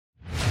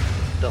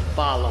The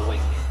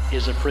following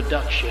is a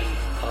production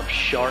of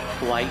Shark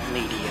Flight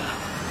Media.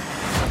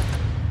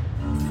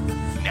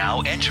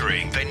 Now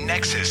entering the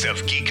nexus of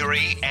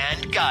geekery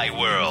and guy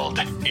world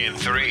in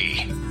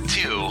 3,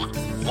 2,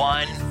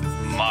 1,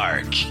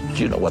 mark. Do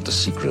you know what the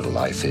secret of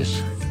life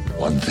is?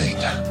 One thing.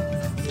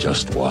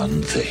 Just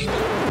one thing.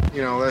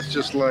 You know, that's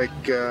just like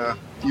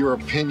your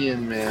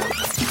opinion, man.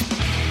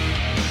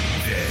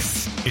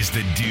 This is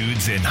the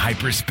Dudes in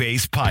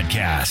Hyperspace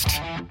podcast.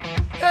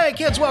 Hey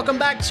kids, welcome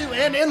back to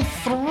an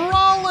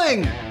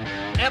enthralling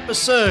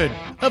episode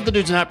of the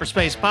Dudes in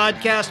Hyperspace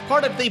podcast,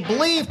 part of the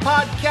Believe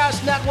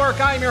Podcast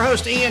Network. I am your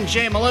host, Ian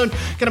J. Malone.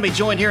 Going to be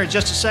joined here in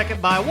just a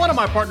second by one of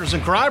my partners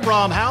in crime,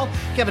 Brom Howell.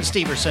 Kevin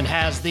Steverson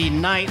has the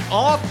night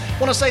off.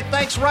 Want to say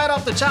thanks right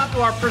off the top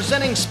to our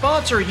presenting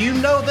sponsor. You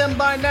know them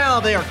by now.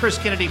 They are Chris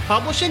Kennedy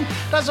Publishing.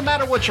 Doesn't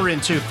matter what you're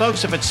into,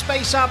 folks. If it's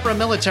space opera,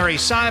 military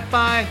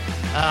sci-fi,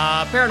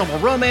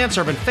 paranormal romance,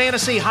 urban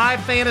fantasy, high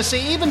fantasy,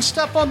 even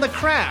stuff on the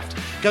craft,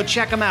 go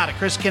check them out at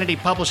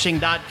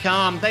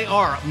chriskennedypublishing.com. They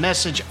are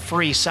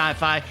message-free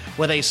sci-fi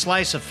with a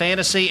slice of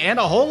fantasy and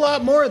a whole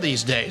lot more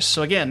these days.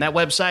 So again, that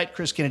website,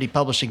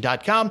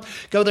 chriskennedypublishing.com.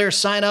 Go there,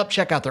 sign up,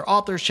 check out their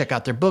authors, check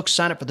out their books,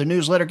 sign up for their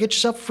newsletter, get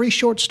yourself a free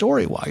short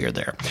story while you're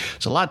there.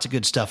 So lots of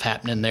good stuff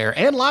happening there,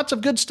 and lots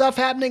of good stuff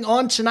happening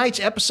on tonight's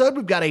episode.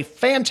 We've got a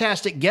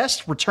fantastic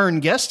guest, return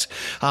guest,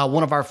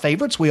 one of our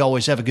favorites. We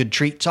always have a good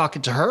treat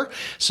talking to her.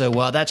 So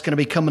that's going to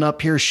be coming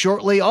up here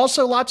shortly.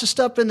 Also, lots of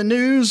stuff in the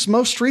news.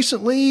 Most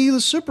recently,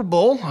 the Super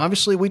Bowl.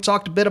 Obviously, we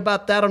talked a bit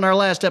about that on our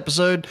last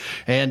episode.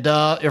 And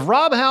if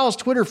Rob Howell's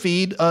Twitter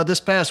feed this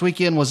past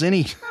weekend was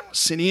any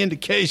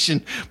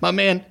indication, my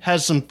man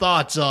has some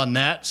thoughts on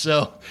that.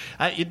 So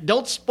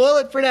don't spoil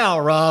it for now,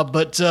 Rob,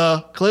 but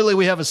clearly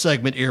we have a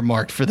segment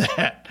earmarked for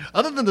that.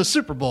 Other than the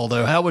Super Bowl,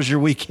 though, how was your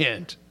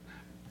weekend?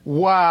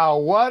 Wow,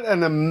 what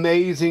an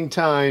amazing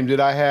time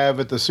did I have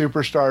at the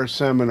Superstar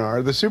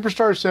Seminar. The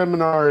Superstar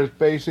Seminar is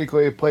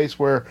basically a place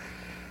where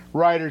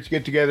writers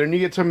get together, and you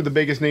get some of the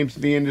biggest names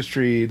in the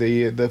industry.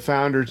 The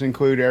founders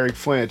include Eric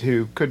Flint,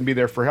 who couldn't be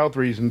there for health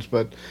reasons,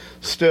 but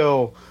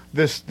still,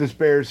 this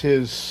bears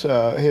his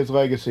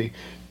legacy.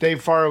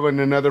 Dave Farland,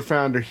 another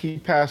founder, he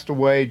passed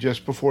away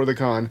just before the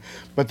con,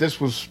 but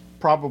this was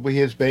probably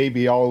his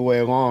baby all the way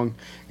along,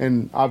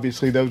 and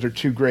obviously those are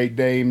two great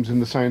names in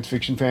the science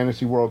fiction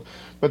fantasy world.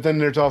 But then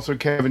there's also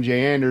Kevin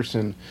J.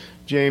 Anderson,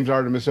 James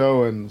Artemis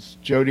Owens,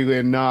 Jody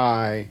Lynn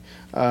Nye,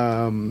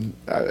 a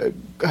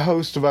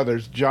host of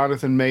others,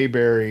 Jonathan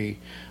Mayberry.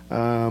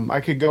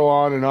 I could go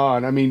on and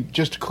on. I mean,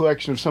 just a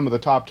collection of some of the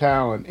top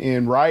talent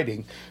in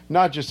writing,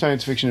 not just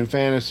science fiction and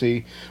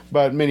fantasy,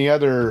 but many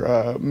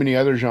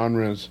other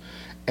genres.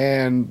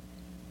 And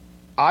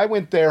I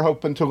went there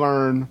hoping to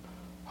learn,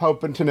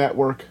 hoping to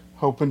network,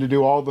 hoping to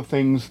do all the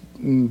things,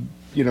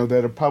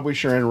 that a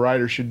publisher and a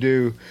writer should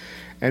do.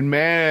 And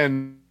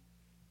man,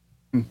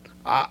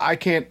 I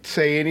can't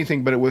say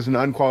anything, but it was an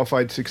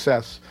unqualified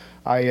success.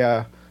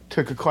 I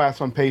took a class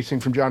on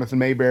pacing from Jonathan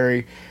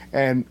Mayberry,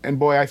 and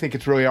boy, I think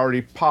it's really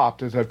already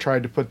popped as I've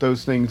tried to put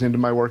those things into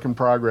my work in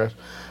progress.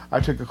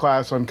 I took a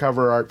class on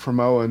cover art from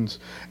Owens,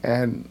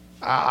 and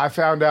I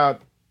found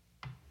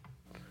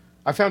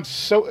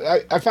some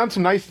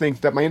nice things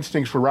that my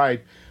instincts were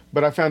right,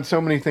 but I found so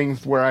many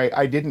things where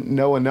I didn't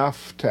know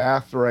enough to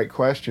ask the right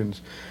questions.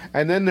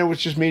 And then there was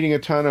just meeting a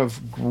ton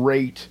of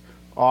great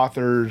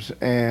authors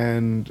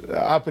and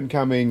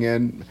up-and-coming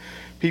and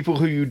people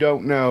who you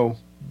don't know,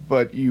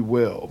 but you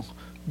will.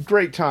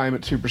 Great time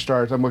at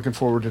Superstars. I'm looking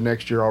forward to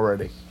next year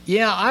already.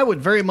 Yeah, I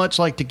would very much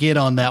like to get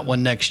on that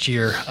one next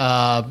year.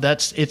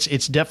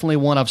 It's definitely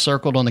one I've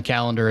circled on the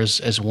calendar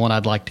as one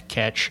I'd like to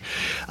catch.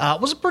 It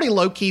was a pretty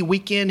low-key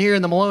weekend here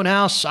in the Malone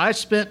house. I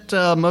spent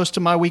most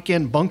of my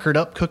weekend bunkered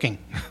up cooking.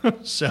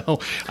 So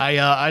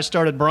I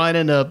started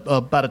brining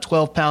about a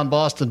 12-pound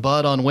Boston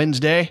Bud on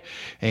Wednesday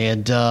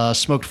and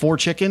smoked 4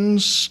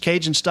 chickens,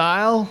 Cajun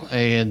style,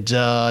 and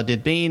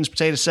did beans,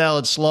 potato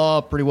salad,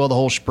 slaw, pretty well the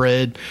whole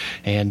spread,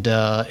 and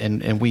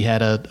we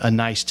had a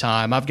nice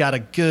time. I've got a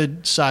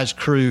good size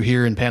crew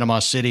here in Panama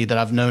City that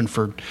I've known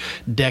for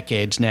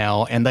decades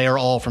now, and they are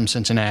all from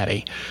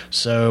Cincinnati.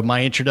 So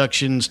my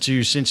introductions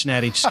to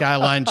Cincinnati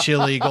Skyline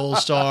Chili, Gold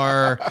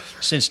Star,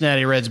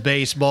 Cincinnati Reds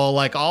baseball,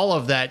 like all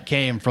of that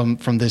came from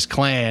this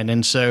clan.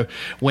 And so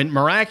when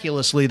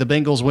miraculously the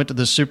Bengals went to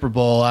the Super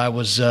Bowl, I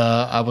was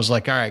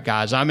like, all right,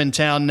 guys, I'm in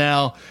town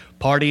now.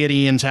 Party at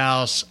Ian's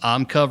house.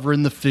 I'm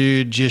covering the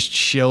food. Just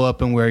show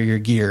up and wear your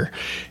gear.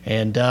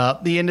 And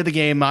the end of the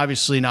game,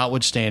 obviously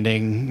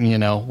notwithstanding,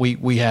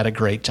 we had a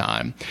great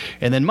time.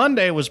 And then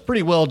Monday was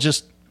pretty well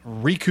just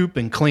recoup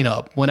and clean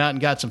up. Went out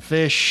and got some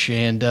fish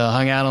and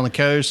hung out on the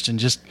coast and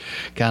just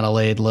kind of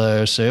laid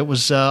low. So it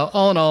was,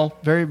 all in all,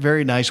 very,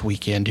 very nice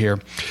weekend here.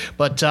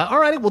 But all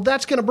righty, well,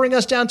 that's going to bring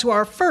us down to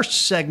our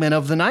first segment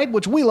of the night,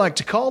 which we like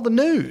to call the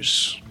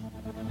news.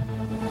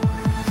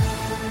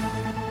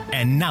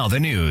 And now the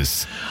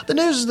news. The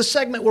news is the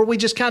segment where we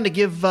just kind of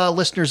give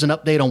listeners an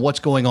update on what's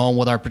going on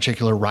with our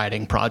particular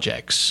writing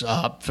projects.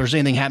 If there's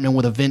anything happening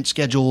with event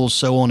schedules,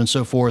 so on and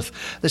so forth,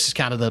 this is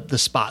kind of the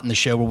spot in the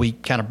show where we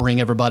kind of bring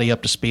everybody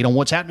up to speed on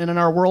what's happening in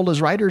our world as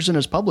writers and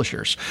as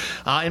publishers.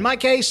 In my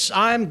case,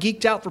 I'm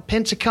geeked out for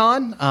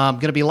Pensacon. I'm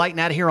going to be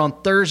lighting out here on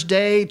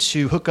Thursday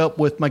to hook up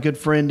with my good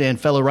friend and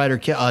fellow writer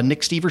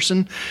Nick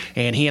Steverson,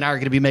 and he and I are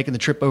going to be making the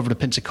trip over to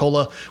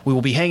Pensacola. We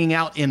will be hanging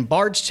out in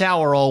Bard's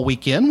Tower all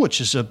weekend,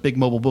 which is a big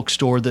mobile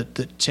bookstore that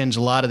attends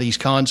a lot of these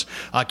cons.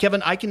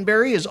 Kevin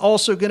Eikenberry is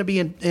also going to be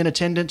in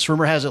attendance.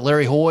 Rumor has it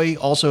Larry Hoy,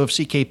 also of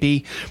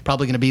CKP,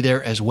 probably going to be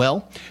there as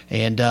well.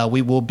 And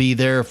we will be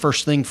there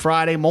first thing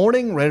Friday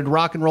morning, ready to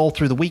rock and roll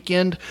through the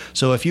weekend.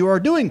 So if you are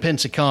doing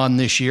Pensacon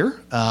this year,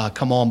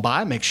 come on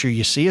by, make sure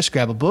you see us,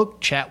 grab a book,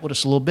 chat with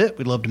us a little bit.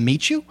 We'd love to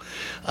meet you.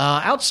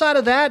 Outside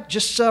of that,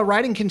 just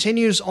writing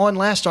continues on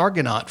Last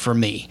Argonaut for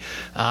me.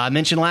 I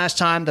mentioned last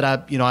time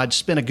that I'd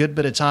spent a good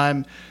bit of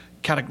time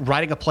kind of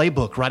writing a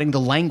playbook, writing the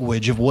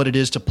language of what it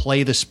is to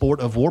play the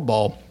sport of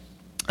warball.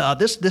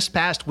 This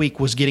past week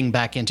was getting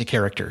back into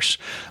characters.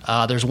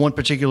 There's one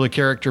particular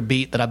character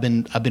beat that I've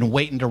been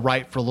waiting to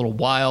write for a little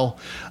while.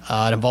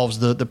 It involves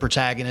the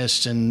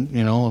protagonist and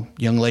a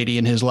young lady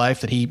in his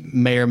life that he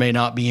may or may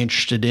not be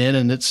interested in,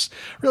 and it's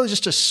really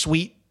just a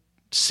sweet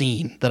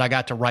scene that I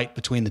got to write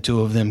between the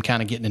two of them,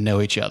 kind of getting to know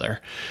each other.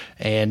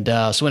 And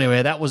so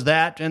anyway, that was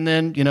that. And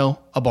then,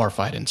 a bar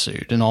fight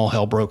ensued and all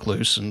hell broke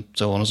loose and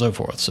so on and so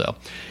forth. So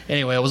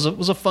anyway, it was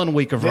a fun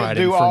week of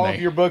writing for me. Do all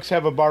of your books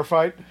have a bar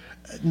fight?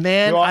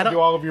 Man, do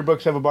all of your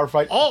books have a bar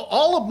fight?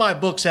 All of my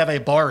books have a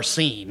bar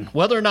scene.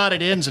 Whether or not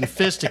it ends in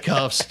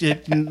fisticuffs,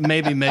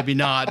 maybe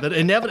not. But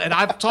and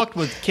I've talked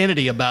with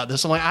Kennedy about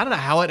this. I'm like, I don't know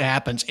how it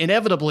happens.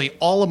 Inevitably,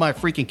 all of my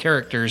freaking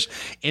characters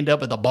end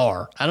up at the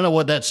bar. I don't know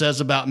what that says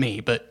about me,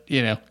 but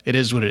it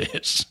is what it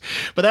is.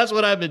 But that's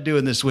what I've been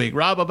doing this week.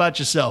 Rob, how about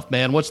yourself,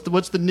 man? What's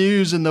the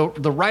news in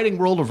the writing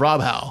world of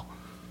Rob Howe?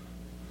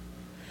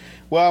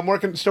 Well,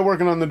 I'm still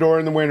working on The Door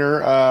in the Winter.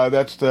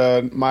 That's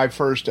my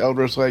first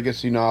Eldros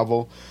Legacy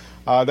novel.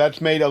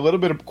 That's made a little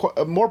bit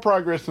of more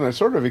progress than I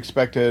sort of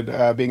expected,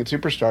 being at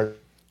Superstars,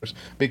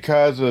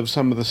 because of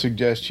some of the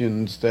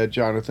suggestions that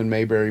Jonathan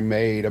Mayberry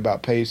made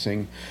about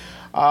pacing.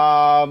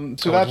 So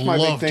that's my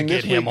big thing.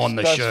 Love to get him on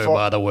the show,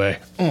 by the way.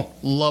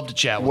 Love to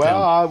chat with him.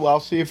 Well,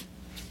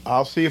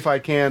 I'll see if I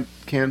can't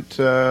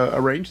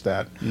arrange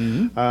that.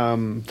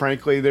 Mm-hmm.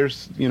 Frankly,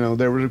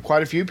 there were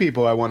quite a few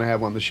people I want to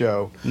have on the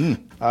show.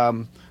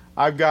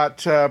 I've got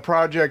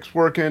projects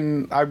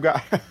working.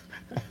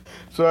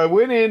 So I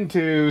went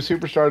into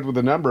Superstars with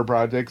a number of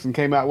projects and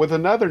came out with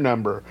another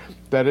number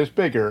that is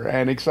bigger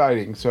and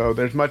exciting. So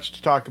there's much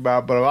to talk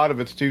about, but a lot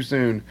of it's too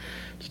soon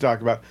to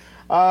talk about.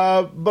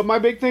 But my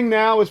big thing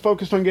now is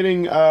focused on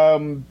getting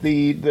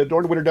the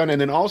Door to Winter done,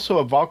 and then also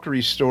a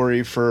Valkyrie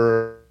story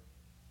for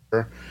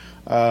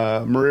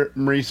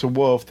Marisa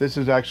Wolf. This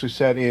is actually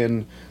set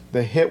in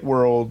the Hit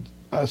World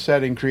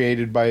setting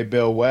created by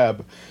Bill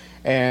Webb,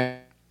 and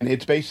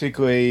it's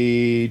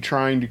basically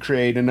trying to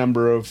create a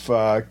number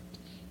of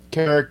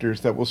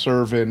characters that will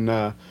serve in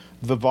the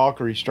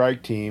Valkyrie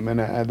Strike Team, and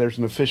there's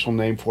an official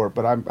name for it,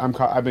 but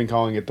I've been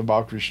calling it the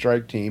Valkyrie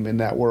Strike Team in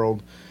that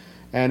world,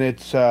 and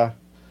it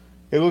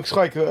looks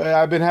like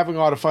I've been having a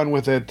lot of fun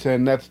with it,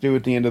 and that's due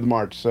at the end of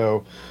March.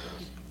 So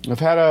I've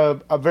had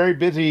a very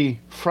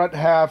busy front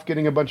half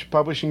getting a bunch of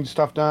publishing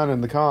stuff done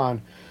in the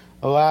con.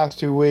 The last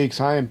 2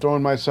 weeks, I am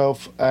throwing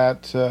myself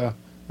at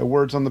the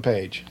words on the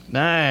page.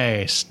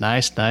 Nice.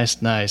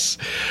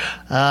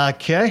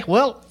 Okay.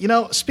 Well,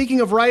 speaking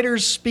of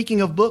writers,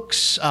 speaking of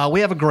books, we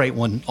have a great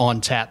one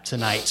on tap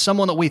tonight.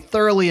 Someone that we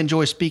thoroughly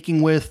enjoy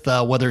speaking with,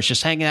 whether it's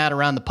just hanging out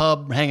around the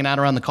pub, hanging out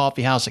around the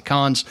coffee house at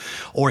cons,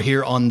 or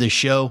here on this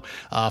show.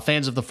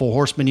 Fans of the Four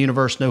Horsemen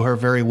universe know her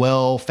very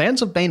well.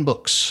 Fans of Bane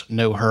Books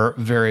know her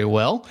very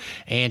well.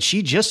 And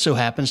she just so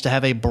happens to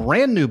have a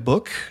brand new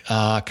book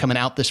coming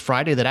out this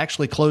Friday that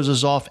actually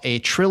closes off a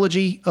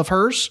trilogy of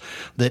hers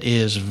that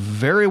is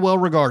very well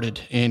regarded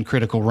in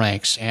critical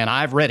ranks, and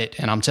I've read it,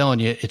 and I'm telling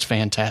you, it's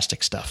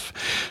fantastic stuff.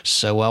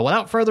 So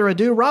without further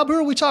ado, Rob, who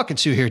are we talking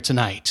to here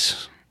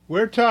tonight?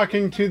 We're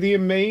talking to the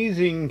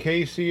amazing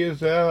Kacey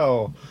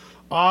Ezell,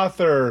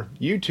 author,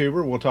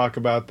 YouTuber, we'll talk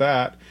about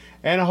that,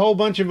 and a whole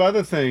bunch of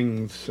other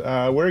things.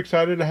 We're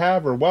excited to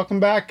have her. Welcome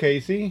back,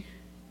 Kacey.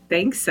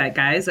 Thanks,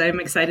 guys. I'm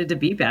excited to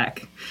be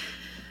back.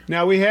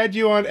 Now, we had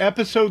you on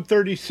episode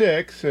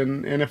 36,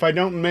 and if I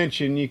don't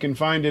mention, you can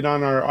find it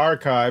on our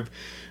archive,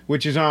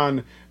 which is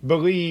on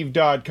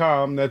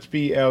Believe.com. That's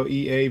BLEAV.com.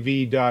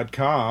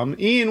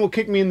 Ian will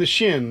kick me in the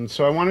shin,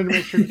 so I wanted to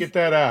make sure to get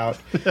that out.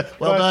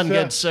 Well done,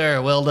 good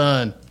sir. Well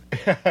done.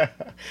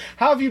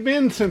 How have you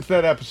been since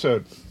that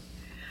episode?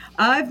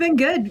 I've been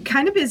good.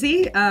 Kind of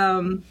busy.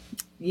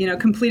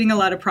 Completing a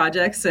lot of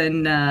projects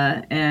and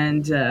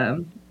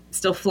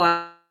still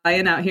flying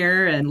out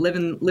here and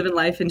living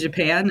life in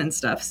Japan and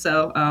stuff.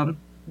 So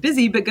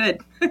busy, but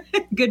good.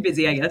 Good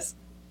busy, I guess.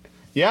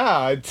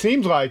 Yeah, it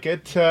seems like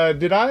it.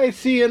 Did I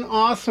see an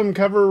awesome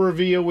cover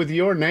reveal with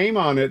your name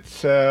on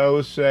it,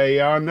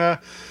 on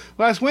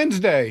last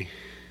Wednesday?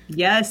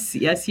 Yes,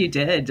 you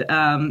did.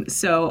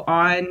 So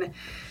on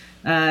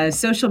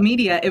social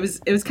media, it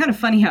was kind of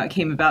funny how it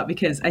came about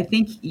because I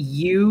think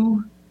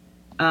you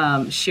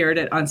shared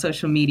it on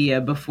social media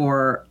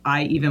before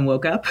I even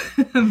woke up.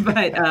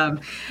 But I'm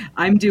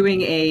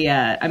editing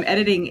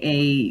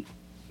a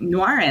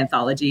noir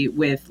anthology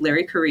with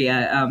Larry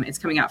Correa. It's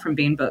coming out from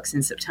Baen Books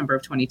in September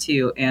of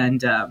 22,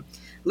 and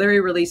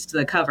Larry released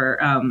the cover.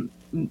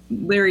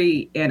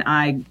 Larry and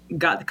I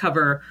got the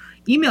cover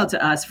emailed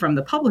to us from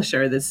the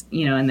publisher.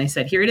 And they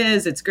said, "Here it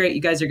is. It's great.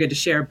 You guys are good to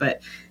share." But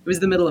it was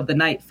the middle of the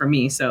night for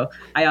me, so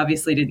I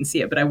obviously didn't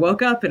see it. But I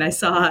woke up and I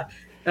saw.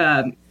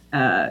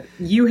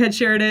 You had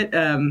shared it,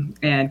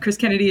 and Chris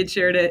Kennedy had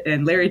shared it,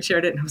 and Larry had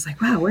shared it, and I was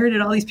like, wow, where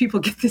did all these people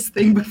get this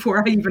thing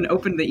before I even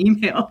opened the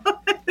email? But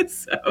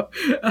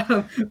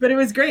it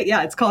was great.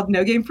 Yeah, it's called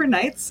No Game for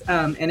Nights,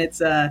 and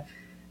it's,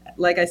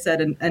 like I said,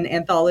 an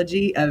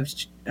anthology of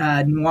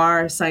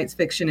noir, science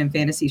fiction, and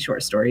fantasy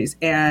short stories.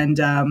 And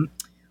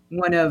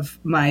one of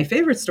my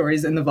favorite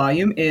stories in the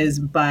volume is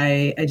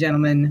by a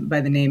gentleman by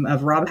the name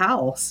of Rob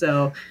Howell.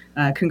 So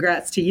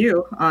congrats to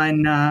you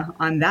on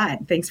that.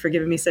 Thanks for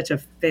giving me such a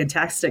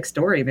fantastic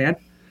story, man.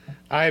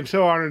 I am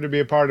so honored to be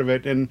a part of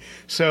it. And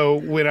so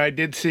when I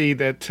did see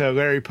that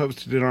Larry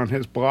posted it on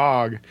his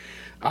blog,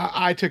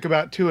 I took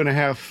about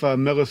 2.5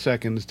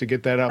 milliseconds to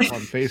get that up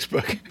on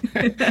Facebook.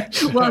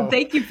 Well,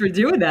 thank you for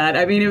doing that.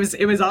 I mean,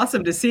 it was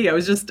awesome to see. I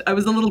was a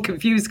little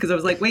confused because I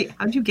was like, wait,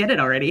 how'd you get it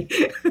already?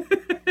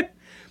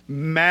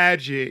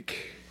 Magic.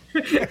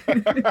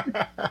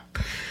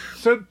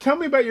 So tell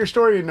me about your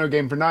story in No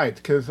Game for Nights,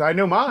 because I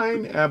know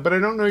mine, but I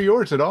don't know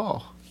yours at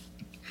all.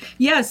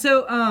 Yeah,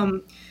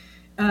 so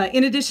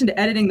in addition to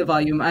editing the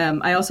volume,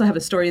 I also have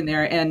a story in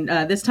there, and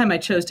this time I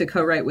chose to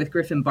co-write with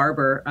Griffin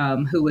Barber,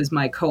 who was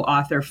my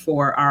co-author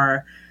for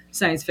our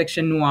science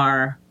fiction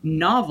noir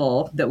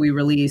novel that we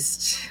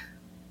released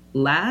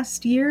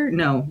last year?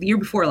 No, the year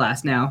before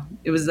last now.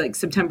 It was like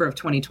September of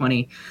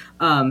 2020,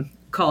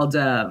 called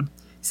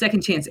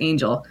Second Chance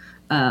Angel.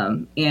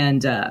 And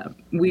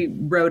we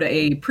wrote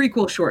a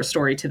prequel short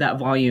story to that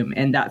volume,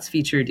 and that's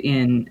featured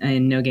in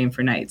No Game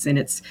for Nights. And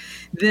it's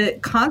the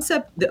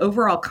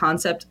overall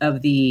concept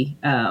of the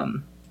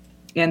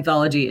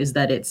anthology is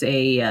that it's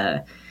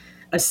a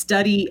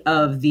study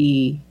of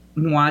the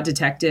noir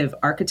detective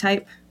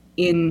archetype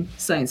in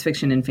science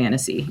fiction and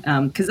fantasy.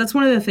 Because that's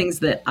one of the things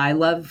that I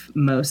love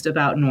most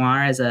about noir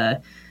as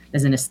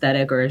an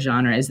aesthetic or a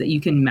genre, is that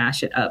you can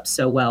mash it up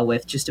so well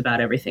with just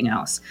about everything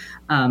else.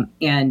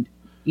 And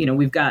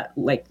we've got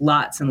like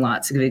lots and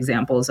lots of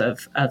examples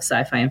of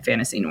sci-fi and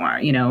fantasy noir.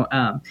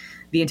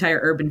 The entire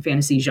urban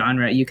fantasy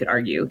genre, you could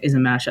argue, is a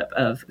mashup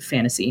of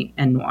fantasy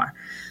and noir.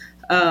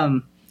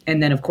 And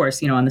then, of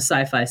course, on the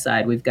sci-fi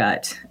side, we've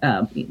got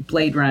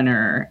Blade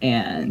Runner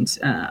and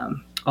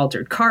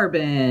Altered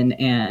Carbon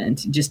and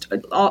just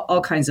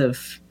all kinds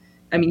of.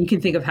 I mean, you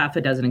can think of half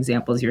a dozen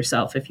examples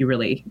yourself if you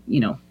really,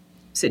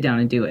 sit down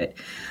and do it.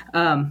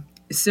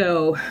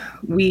 So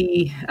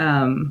we,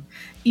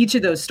 each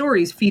of those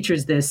stories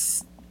features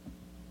this,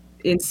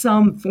 in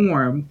some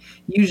form,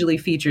 usually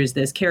features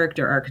this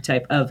character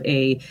archetype of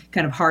a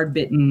kind of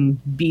hard-bitten,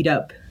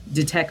 beat-up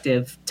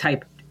detective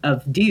type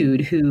of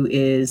dude who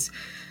is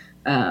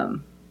a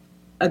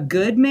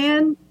good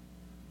man,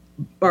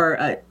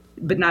 but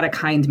not a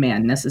kind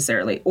man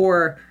necessarily,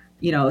 or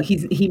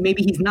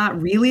he's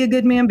not really a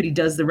good man, but he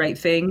does the right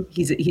thing.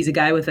 He's a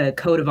guy with a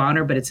code of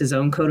honor, but it's his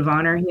own code of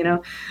honor.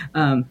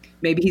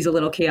 Maybe he's a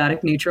little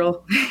chaotic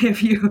neutral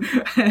if you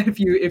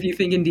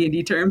think in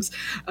D&D terms.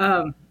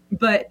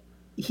 But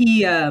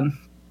he our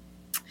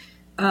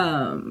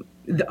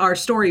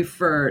story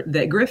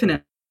that Griffin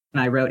and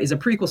I wrote is a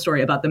prequel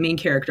story about the main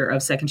character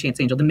of Second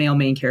Chance Angel, the male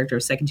main character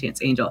of Second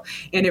Chance Angel,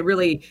 and it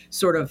really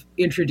sort of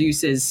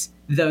introduces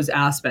those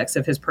aspects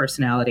of his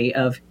personality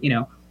of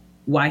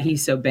why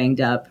he's so banged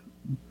up,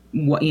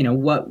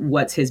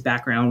 what's his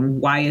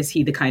background, why is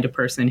he the kind of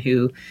person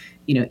who,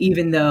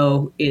 even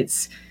though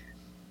it's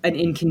an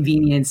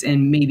inconvenience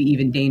and maybe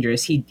even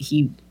dangerous,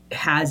 he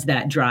has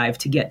that drive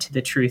to get to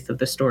the truth of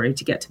the story,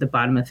 to get to the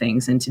bottom of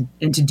things, and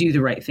to do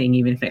the right thing,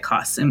 even if it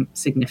costs him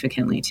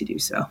significantly to do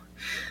so.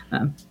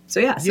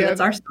 So that's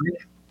our story.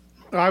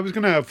 I was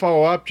going to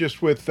follow up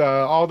just with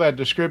all that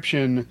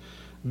description.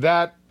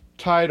 That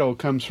title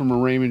comes from a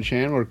Raymond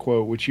Chandler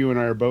quote, which you and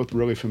I are both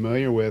really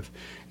familiar with.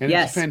 And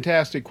It's a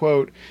fantastic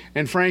quote.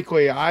 And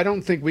frankly, I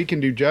don't think we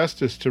can do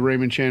justice to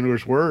Raymond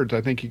Chandler's words.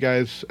 I think you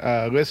guys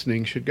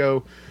listening should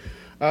go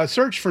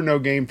search for No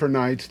Game for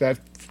Nights.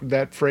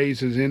 That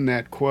phrase is in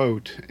that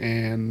quote,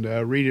 and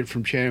read it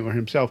from Chandler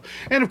himself.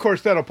 And of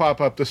course, that'll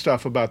pop up the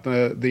stuff about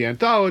the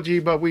anthology,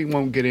 but we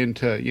won't get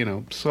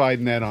into,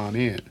 sliding that on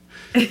in.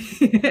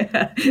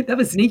 That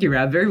was sneaky,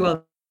 Rob. Very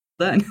well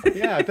done.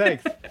 Yeah,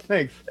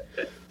 thanks.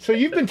 So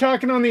you've been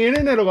talking on the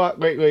internet a lot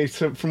lately.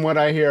 So from what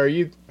I hear, are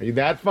you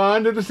that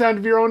fond of the sound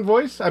of your own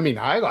voice? I mean,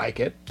 I like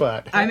it,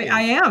 but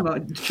I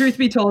am. Truth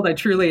be told, I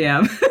truly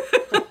am.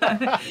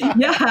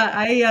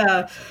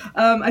 Yeah,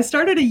 I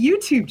started a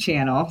YouTube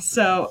channel.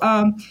 So,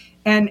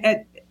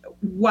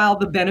 while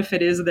the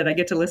benefit is that I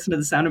get to listen to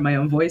the sound of my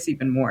own voice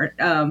even more,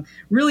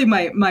 really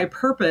my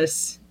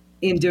purpose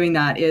in doing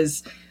that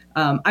is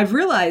I've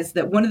realized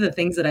that one of the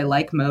things that I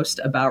like most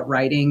about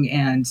writing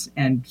and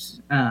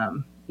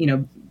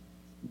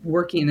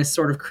working in this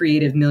sort of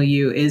creative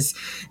milieu is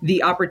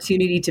the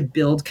opportunity to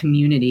build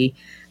community.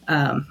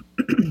 And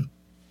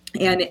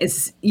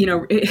it's,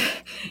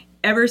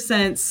 ever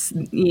since,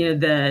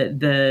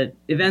 the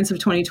events of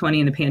 2020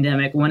 and the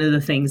pandemic, one of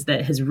the things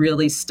that has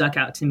really stuck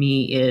out to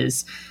me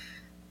is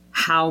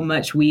how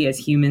much we as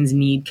humans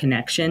need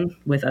connection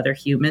with other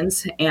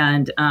humans.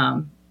 And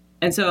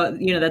so,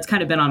 that's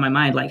kind of been on my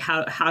mind, like,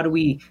 how do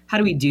we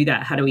do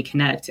that? How do we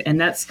connect?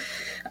 And that's,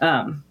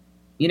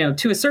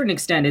 to a certain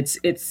extent,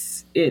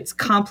 it's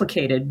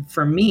complicated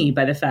for me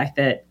by the fact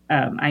that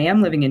I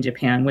am living in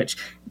Japan, which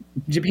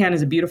Japan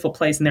is a beautiful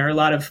place, and there are a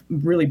lot of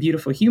really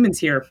beautiful humans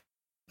here.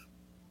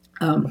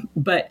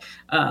 But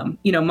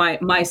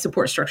my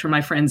support structure,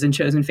 my friends and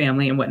chosen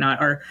family and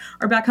whatnot are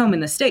back home in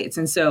the States.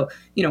 And so,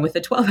 with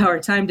a 12-hour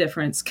time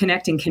difference,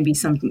 connecting can be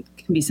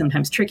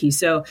sometimes tricky.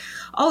 So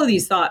all of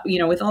these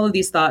with all of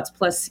these thoughts,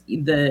 plus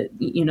the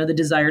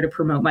desire to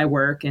promote my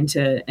work and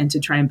to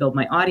try and build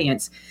my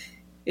audience,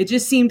 it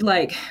just seemed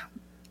like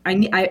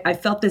I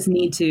felt this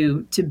need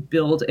to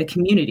build a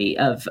community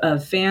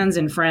of fans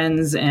and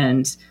friends,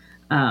 and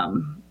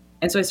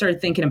so I started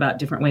thinking about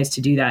different ways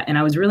to do that. And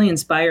I was really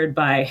inspired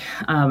by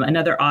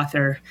another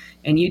author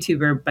and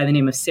YouTuber by the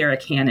name of Sarah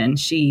Cannon.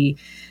 She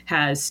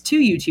has 2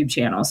 YouTube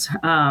channels,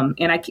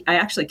 and I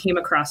actually came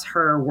across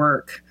her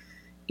work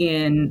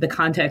in the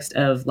context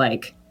of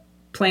like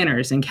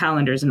planners and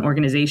calendars and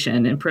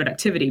organization and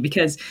productivity,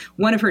 because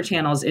one of her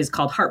channels is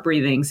called Heart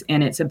Breathings,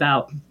 and it's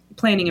about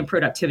planning and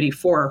productivity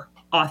for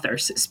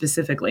authors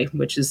specifically,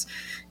 which is,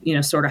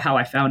 sort of how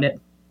I found it.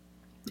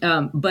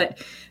 But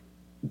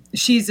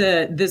she's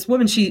this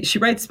woman, she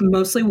writes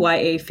mostly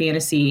YA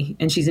fantasy,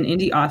 and she's an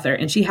indie author,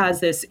 and she has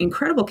this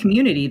incredible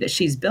community that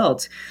she's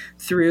built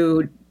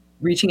through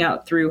reaching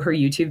out through her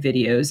YouTube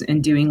videos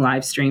and doing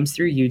live streams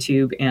through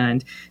YouTube.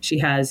 And she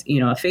has,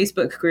 a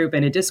Facebook group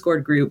and a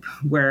Discord group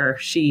where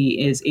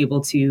she is able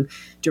to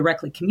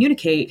directly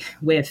communicate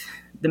with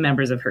the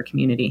members of her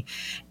community.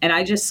 And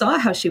I just saw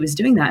how she was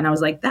doing that, and I was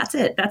like, that's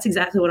it. That's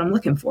exactly what I'm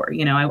looking for.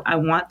 I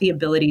want the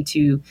ability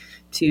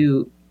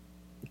to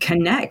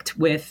connect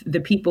with the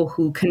people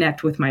who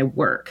connect with my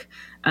work.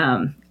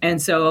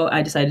 And so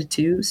I decided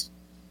to,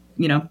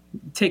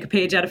 take a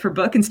page out of her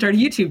book and start a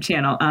YouTube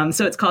channel.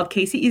 So it's called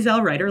Kacey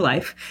Ezell Writer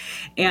Life.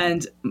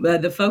 And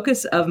the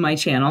focus of my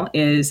channel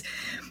is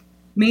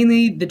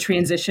mainly the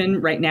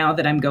transition right now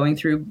that I'm going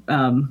through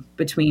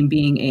between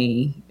being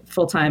a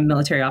full-time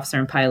military officer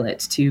and pilot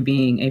to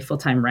being a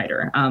full-time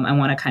writer. I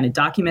want to kind of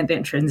document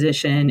that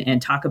transition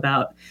and talk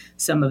about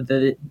some of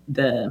the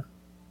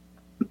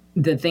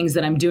things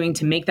that I'm doing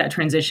to make that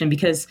transition,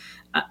 because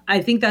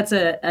I think that's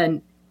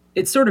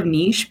it's sort of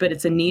niche, but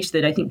it's a niche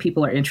that I think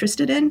people are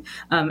interested in,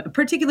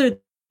 particularly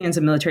fans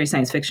of military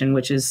science fiction,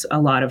 which is a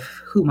lot of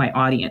who my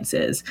audience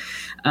is.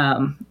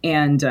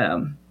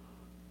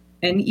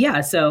 And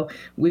yeah, so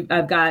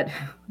I've got,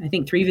 I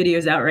think, 3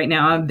 videos out right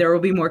now. There will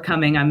be more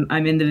coming.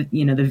 I'm in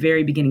the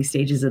very beginning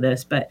stages of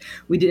this, but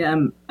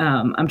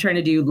I'm trying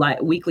to do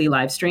weekly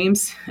live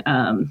streams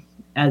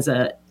as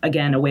a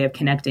way of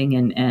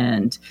connecting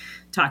and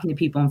talking to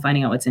people and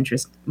finding out what's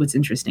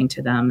interesting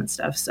to them and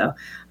stuff. So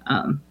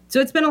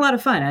it's been a lot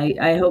of fun.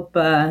 I hope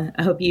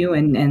you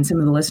and some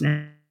of the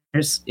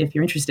listeners, if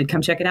you're interested,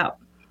 come check it out.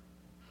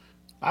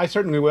 I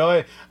certainly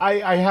will.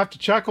 I have to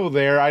chuckle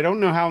there. I don't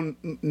know how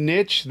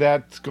niche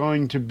that's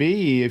going to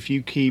be if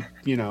you keep,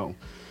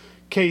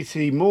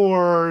 Casey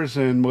Moores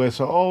and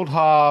Melissa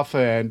Oldhoff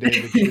and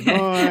David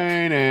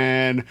Chinoin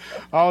and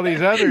all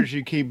these others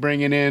you keep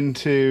bringing in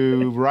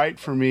to write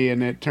for me,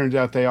 and it turns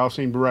out they all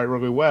seem to write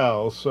really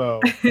well. So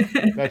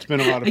that's been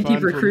a lot of fun. I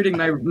keep recruiting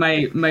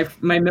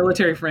my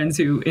military friends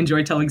who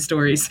enjoy telling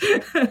stories.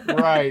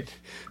 Right.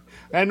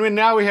 And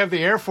now we have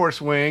the Air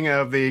Force wing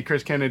of the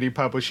Chris Kennedy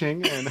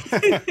Publishing, and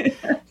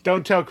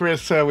don't tell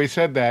Chris we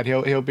said that.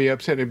 He'll be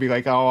upset. He'll be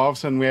like, oh, all of a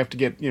sudden we have to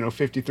get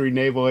 53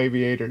 naval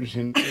aviators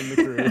in the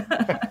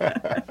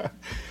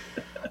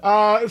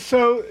crew.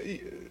 So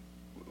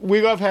we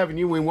love having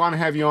you. We want to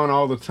have you on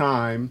all the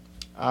time.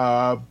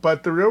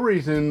 But the real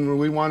reason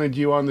we wanted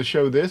you on the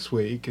show this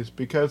week is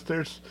because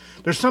there's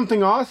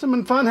something awesome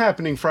and fun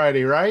happening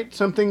Friday, right?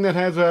 Something that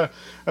has a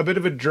bit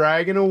of a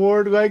Dragon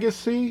Award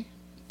legacy.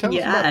 Tell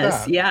us about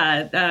that.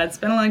 Yeah. It's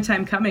been a long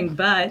time coming,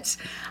 but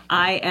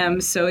I am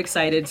so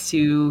excited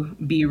to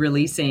be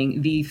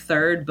releasing the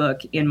 3rd book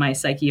in my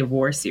Psyche of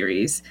War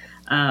series.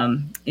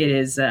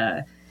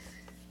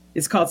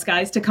 It's called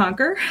Skies to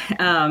Conquer,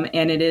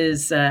 and it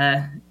is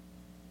set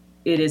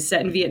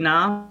in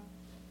Vietnam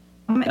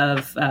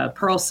of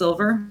Pearl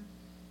Silver,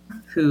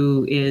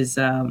 who is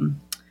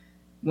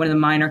one of the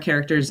minor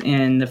characters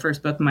in the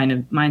first book,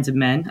 Minds of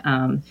Men.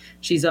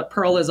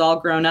 Pearl is all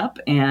grown up,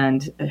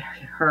 and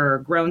her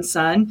grown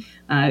son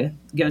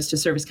goes to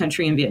serve his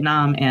country in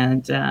Vietnam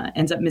and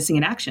ends up missing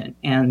in action.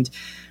 And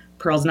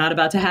Pearl's not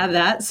about to have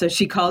that, so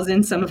she calls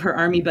in some of her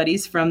army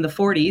buddies from the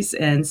 40s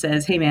and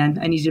says, "Hey, man,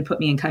 I need you to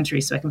put me in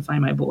country so I can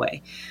find my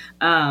boy."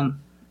 And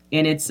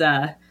it's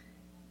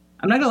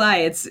I'm not gonna lie,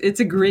 it's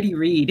a gritty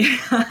read.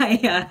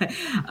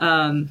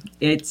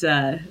 There's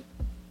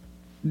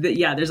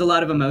a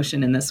lot of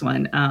emotion in this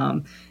one,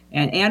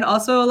 and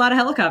also a lot of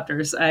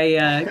helicopters.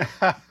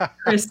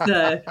 Chris,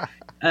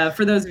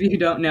 for those of you who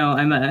don't know,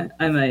 I'm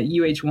a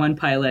UH-1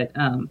 pilot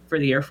for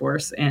the Air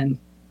Force, and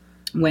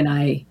when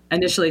I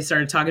initially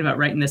started talking about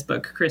writing this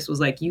book, Chris was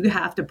like, "You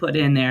have to put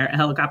in there a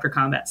helicopter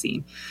combat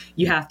scene.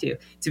 You have to.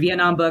 It's a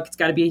Vietnam book. It's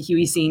got to be a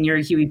Huey scene. You're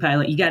a Huey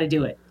pilot. You got to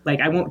do it.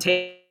 Like, I won't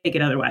take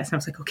it otherwise." And I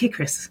was like, "Okay,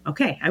 Chris.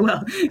 Okay, I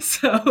will."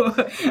 So,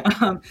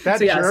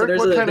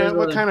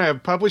 what kind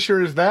of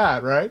publisher is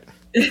that, right?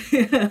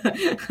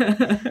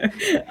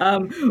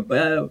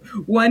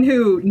 One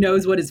who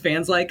knows what his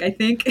fans like, I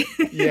think.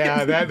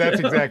 Yeah, that's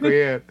exactly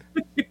it.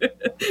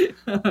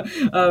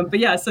 But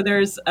yeah, so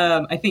there's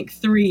I think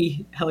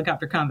 3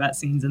 helicopter combat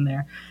scenes in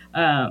there.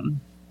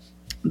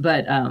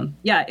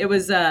 It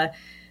was.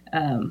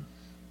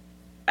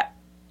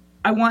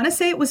 I want to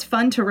say it was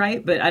fun to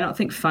write, but I don't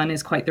think fun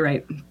is quite the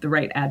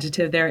right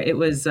adjective there. It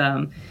was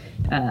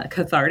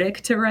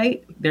cathartic to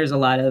write. There's a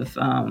lot of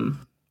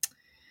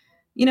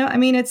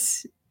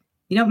it's,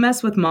 you don't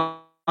mess with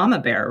mama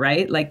bear,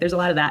 right? Like, there's a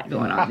lot of that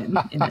going on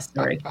in this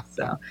story.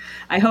 So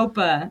I hope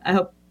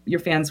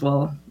your fans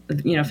will,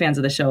 fans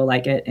of the show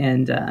like it.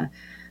 And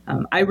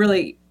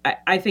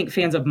I think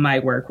fans of my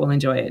work will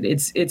enjoy it.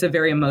 It's a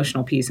very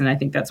emotional piece. And I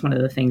think that's one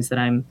of the things that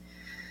I'm,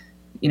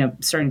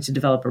 starting to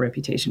develop a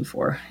reputation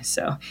for.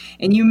 So,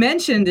 and you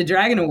mentioned the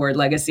Dragon Award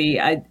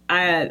legacy.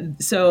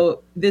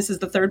 So this is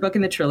the 3rd book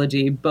in the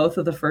trilogy. Both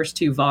of the first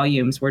 2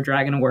 volumes were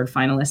Dragon Award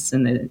finalists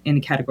in the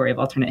category of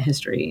alternate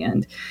history.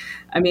 And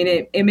I mean,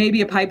 it may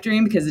be a pipe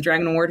dream because the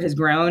Dragon Award has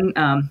grown,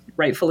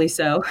 rightfully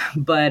so.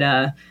 But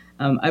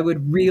I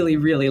would really,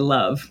 really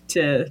love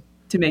to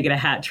make it a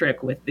hat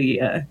trick with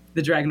the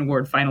Dragon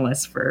Award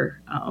finalists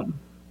for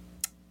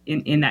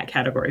in that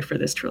category for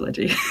this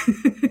trilogy.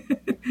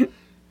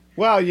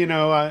 Well,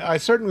 I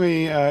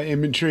certainly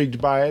am intrigued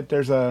by it.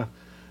 It's a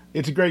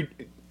great.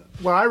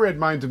 Well, I read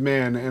Minds of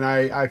Men, and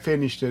I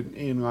finished it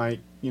in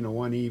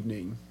one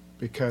evening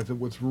because it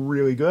was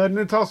really good, and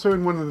it's also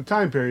in one of the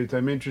time periods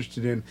I'm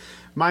interested in.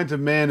 Minds of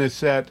Men is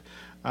set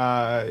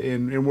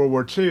in World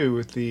War II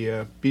with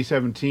the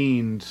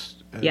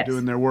B-17s yes.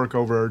 doing their work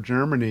over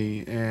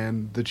Germany,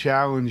 and the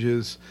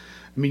challenges.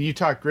 I mean, you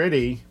talk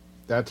gritty.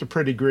 That's a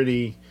pretty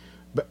gritty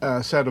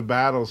set of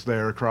battles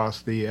there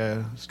across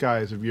the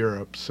skies of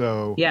Europe.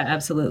 So yeah,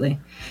 absolutely.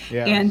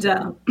 Yeah. And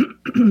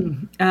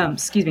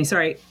excuse me,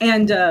 sorry.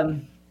 And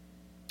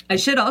I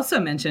should also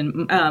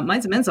mention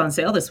Minds of Men's on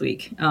sale this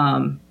week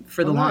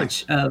for the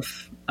launch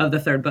of the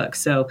 3rd book.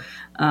 So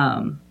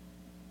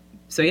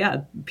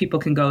yeah, people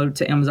can go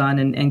to Amazon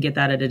and get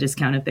that at a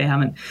discount if they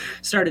haven't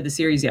started the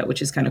series yet,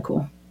 which is kind of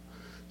cool.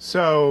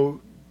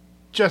 So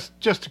just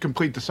to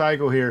complete the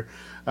cycle here,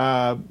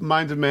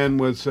 Minds of Men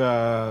was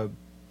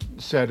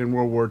set in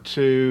World War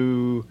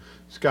II,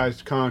 Skies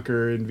to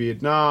Conquer in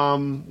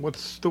Vietnam.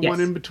 What's the one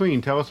in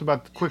between? Tell us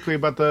quickly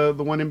about the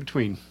one in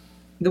between.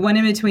 The one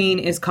in between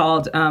is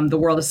called The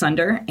World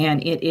Asunder,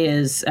 and it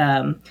is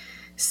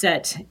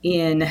set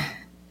in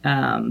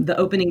the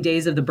opening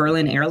days of the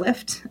Berlin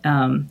airlift.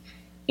 And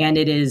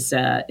it's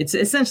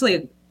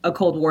essentially a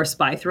Cold War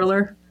spy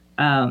thriller.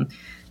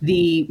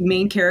 The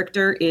main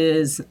character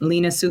is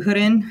Lena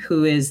Sucherin,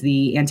 who is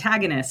the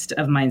antagonist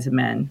of Minds of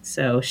Men.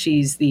 So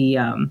she's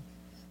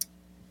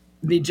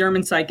the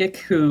German psychic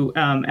who,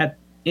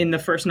 in the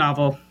first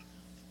novel,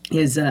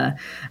 is a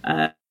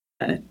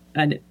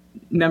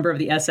member of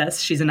the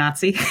SS. She's a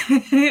Nazi,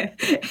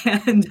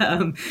 and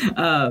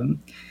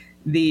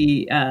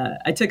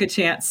I took a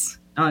chance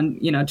on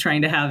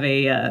trying to have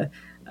a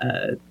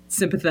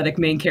sympathetic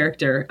main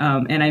character,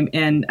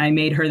 and I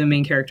made her the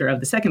main character of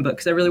the second book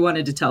because I really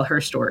wanted to tell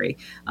her story,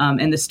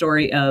 and the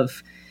story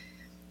of,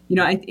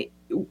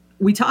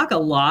 we talk a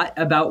lot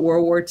about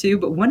World War II,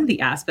 but one of the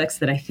aspects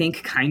that I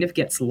think kind of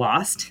gets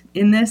lost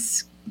in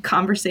this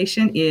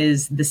conversation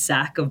is the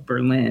sack of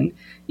Berlin.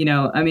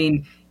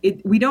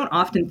 We don't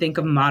often think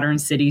of modern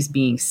cities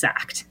being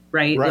sacked,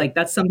 right? Like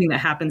that's something that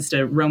happens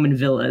to Roman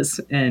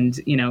villas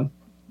and,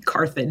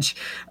 Carthage.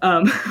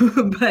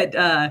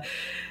 But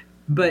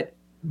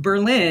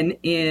Berlin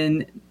in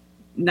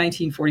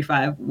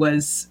 1945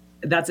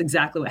 that's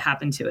exactly what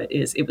happened to it.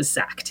 It was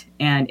sacked,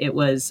 and it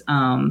was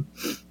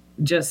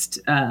just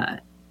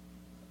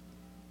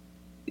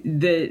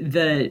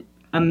the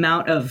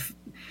amount of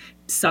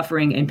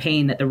suffering and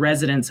pain that the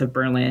residents of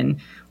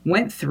Berlin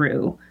went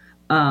through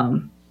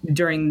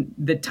during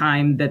the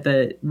time that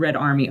the Red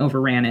Army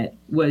overran it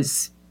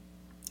was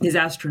is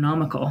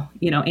astronomical,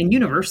 and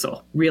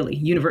universal, really.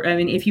 I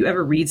mean, if you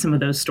ever read some of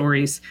those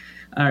stories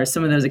or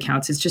some of those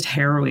accounts, it's just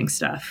harrowing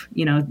stuff.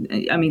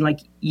 I mean, like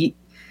you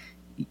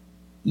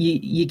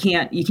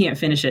can't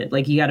finish it.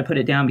 Like, you got to put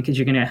it down because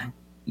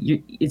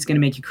it's gonna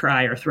make you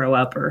cry or throw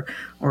up or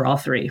all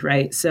three,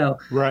 right? So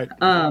right.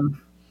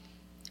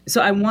 So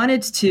I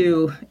wanted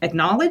to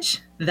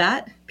acknowledge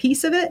that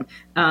piece of it,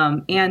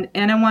 and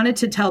I wanted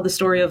to tell the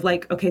story of,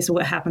 like, okay, so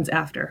what happens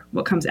after?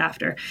 What comes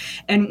after?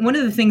 And one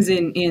of the things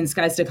in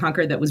Skies to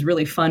Conquer that was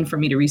really fun for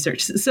me to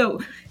research.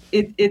 So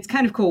it's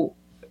kind of cool.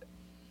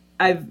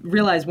 I've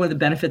realized one of the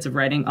benefits of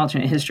writing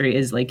alternate history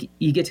is, like,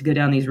 you get to go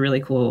down these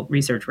really cool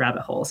research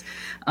rabbit holes.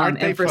 Aren't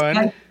they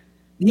fun?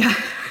 Yeah,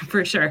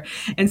 for sure.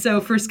 And so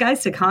for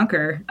Skies to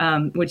Conquer,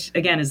 which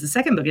again is the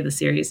second book of the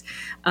series,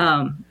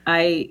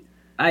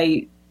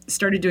 I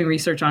started doing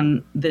research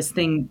on this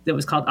thing that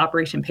was called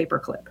Operation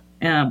Paperclip,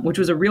 which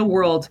was a real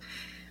world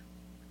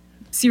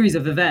series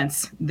of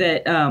events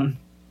that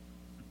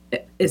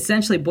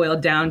essentially boiled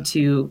down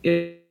to,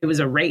 it was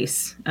a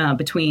race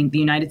between the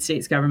United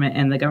States government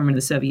and the government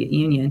of the Soviet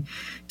Union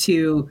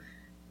to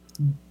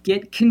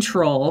get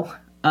control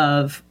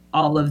of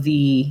all of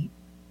the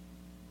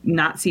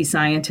Nazi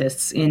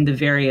scientists in the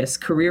various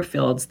career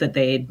fields that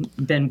they'd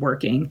been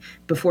working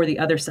before the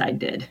other side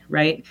did,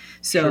 right?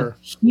 So Sure.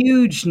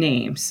 Huge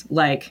names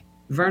like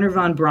Werner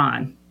von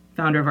Braun,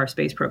 founder of our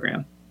space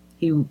program.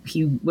 He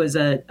was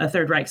a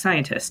Third Reich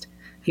scientist.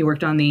 He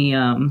worked on the,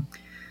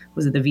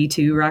 was it the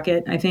V2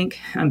 rocket, I think?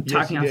 I'm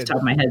talking off the top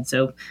of my head,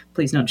 so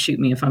please don't shoot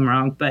me if I'm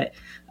wrong. But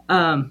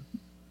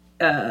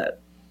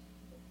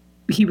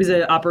he was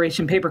an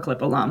Operation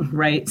Paperclip alum,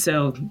 right?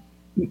 So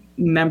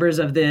members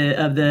of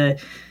the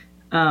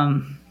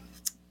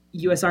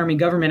U.S. Army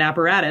government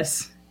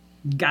apparatus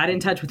got in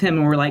touch with him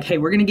and were like, hey,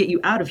 we're going to get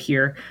you out of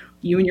here,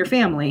 you and your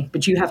family,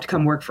 but you have to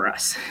come work for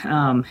us.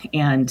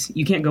 And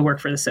you can't go work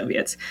for the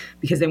Soviets,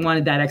 because they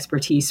wanted that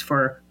expertise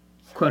for,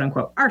 quote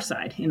unquote, our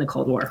side in the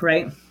Cold War,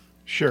 right?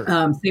 Sure.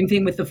 Same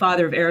thing with the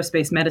father of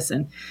aerospace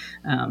medicine.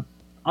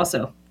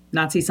 Also,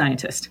 Nazi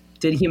scientist.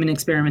 Did human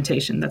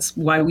experimentation. That's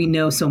why we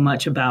know so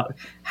much about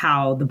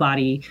how the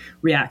body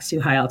reacts to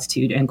high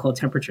altitude and cold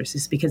temperatures,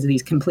 is because of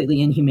these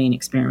completely inhumane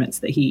experiments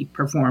that he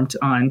performed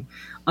on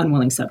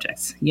unwilling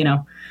subjects,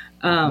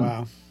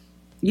 Wow.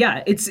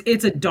 Yeah, it's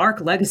a dark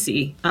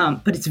legacy,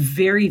 but it's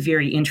very,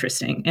 very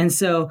interesting. And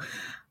so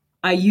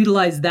I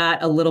utilize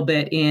that a little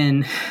bit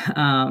in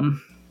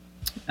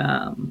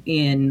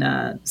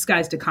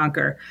Skies to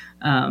Conquer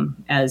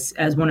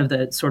as one of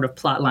the sort of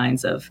plot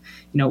lines of,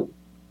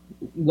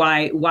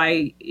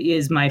 why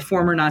is my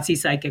former Nazi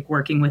psychic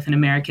working with an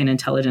American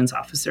intelligence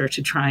officer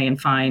to try and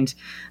find,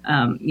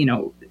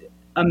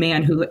 a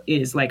man who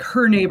is like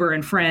her neighbor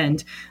and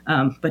friend,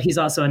 but he's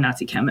also a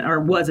Nazi chemist, or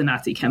was a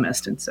Nazi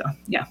chemist. And so,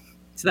 yeah,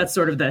 so that's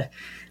sort of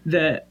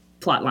the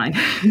plot line.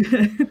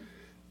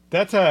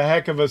 That's a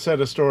heck of a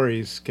set of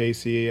stories,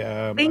 Kacey.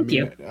 Thank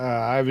you.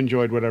 I've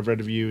enjoyed what I've read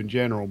of you in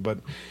general, but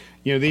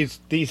these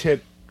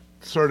hit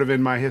sort of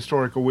in my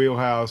historical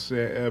wheelhouse,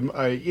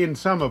 in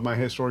some of my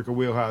historical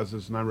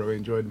wheelhouses, and I really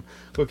enjoyed them.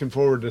 Looking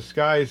forward to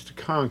Skies to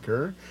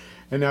Conquer,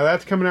 and now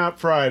that's coming out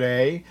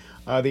Friday,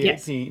 the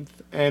 18th,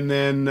 and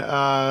then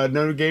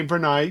No Game for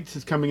Nights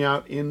is coming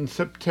out in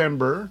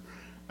September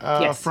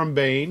from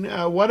Baen.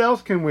 What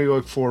else can we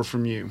look for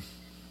from you?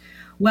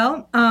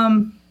 Well,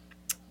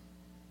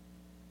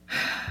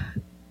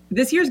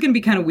 this year's going to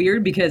be kind of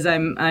weird because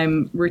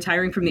I'm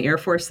retiring from the Air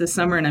Force this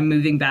summer and I'm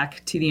moving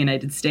back to the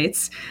United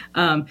States.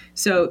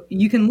 So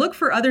you can look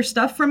for other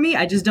stuff from me.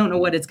 I just don't know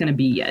what it's going to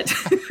be yet.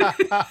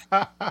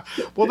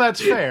 Well,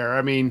 that's fair.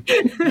 I mean,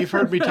 you've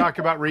heard me talk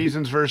about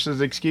reasons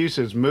versus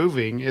excuses.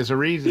 Moving is a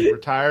reason.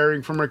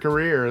 Retiring from a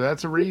career,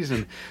 that's a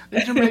reason.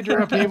 These are major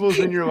upheavals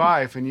in your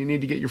life, and you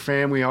need to get your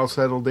family all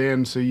settled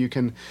in so you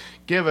can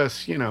give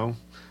us,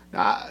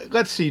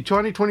 let's see,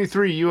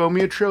 2023, you owe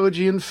me a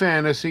trilogy in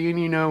fantasy,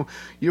 and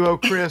you owe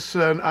Chris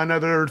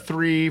another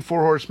 3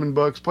 Four Horsemen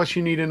books, plus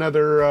you need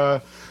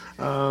another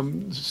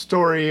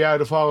story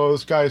to follow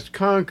Skies to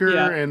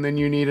Conquer, and then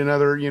you need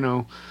another,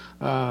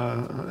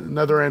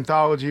 another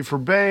anthology for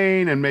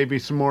Baen, and maybe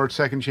some more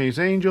Second Chance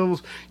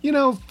Angels.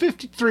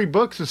 53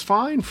 books is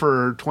fine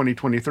for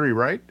 2023,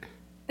 right?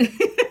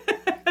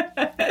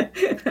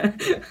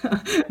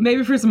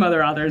 Maybe for some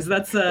other authors.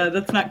 That's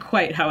not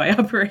quite how I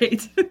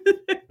operate.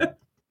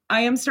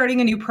 I am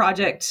starting a new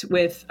project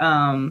with,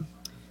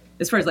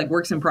 as far as like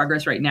works in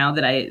progress right now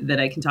that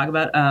I can talk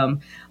about.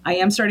 I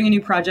am starting a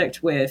new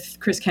project with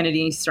Chris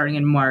Kennedy starting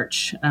in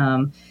March.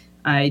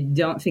 I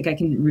don't think I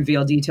can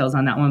reveal details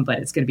on that one, but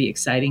it's going to be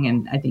exciting,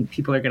 and I think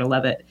people are going to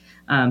love it,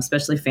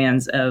 especially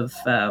fans of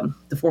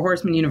the Four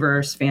Horsemen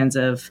universe, fans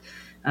of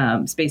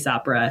space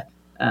opera,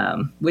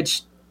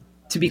 which,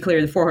 to be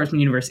clear, the Four Horsemen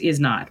universe is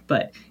not,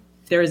 but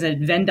there is a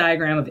Venn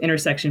diagram of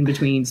intersection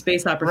between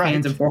space opera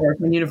fans and Four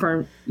Horsemen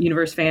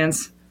universe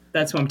fans.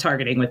 That's what I'm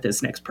targeting with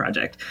this next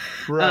project.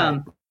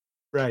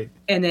 Right.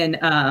 And then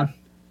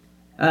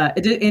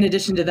in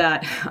addition to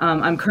that,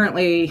 I'm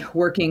currently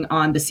working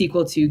on the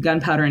sequel to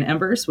Gunpowder and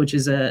Embers, which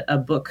is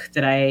a book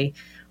that I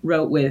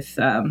wrote with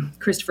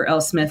Christopher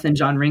L. Smith and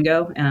John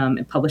Ringo,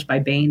 and published by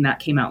Baen. That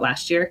came out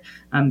last year.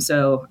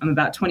 So I'm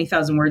about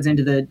 20,000 words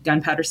into the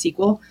Gunpowder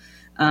sequel.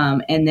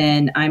 And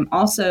then I'm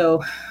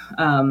also,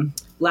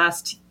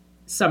 last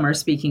summer,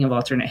 speaking of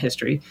alternate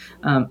history,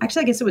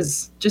 actually, I guess it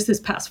was just this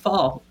past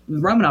fall,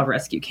 Romanov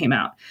Rescue came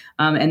out.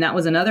 And that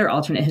was another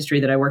alternate history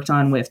that I worked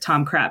on with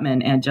Tom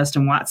Kratman and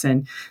Justin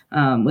Watson,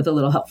 with a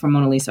little help from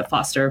Mona Lisa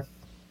Foster.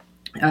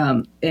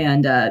 And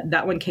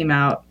that one came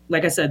out,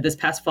 like I said, this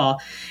past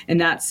fall. And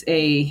that's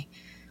a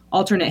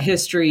alternate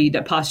history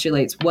that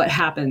postulates what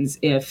happens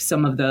if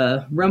some of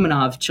the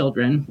Romanov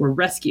children were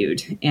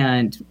rescued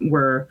and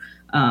were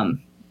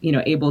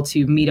able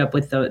to meet up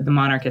with the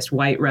monarchist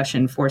white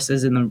Russian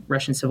forces in the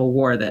Russian Civil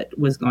War that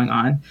was going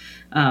on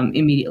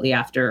immediately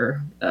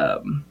after,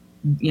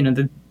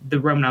 the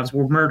Romanovs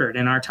were murdered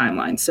in our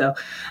timeline. So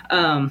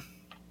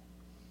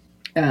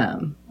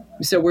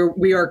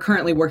we are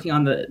currently working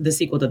on the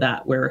sequel to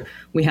that, where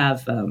we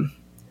have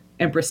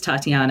Empress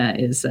Tatiana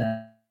is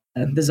the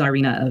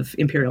Tsarina of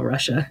Imperial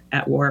Russia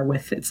at war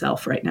with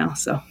itself right now.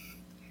 So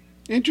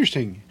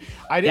interesting.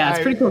 It's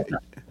pretty cool.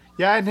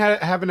 Yeah,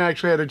 I haven't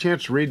actually had a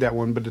chance to read that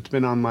one, but it's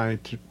been on my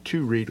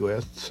to read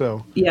list.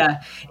 So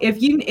yeah,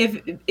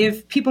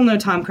 if people know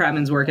Tom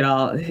Kratman's work at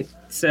all,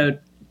 so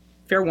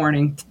fair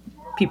warning,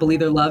 people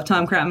either love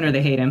Tom Kratman or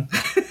they hate him.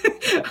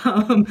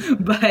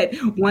 But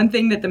one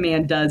thing that the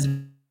man does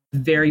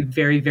very,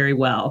 very, very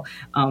well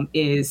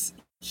is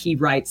he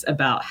writes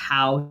about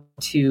how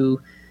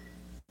to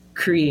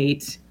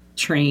create,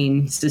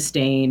 train,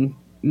 sustain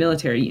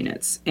military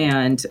units,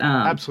 and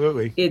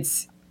absolutely,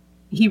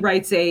 he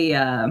writes he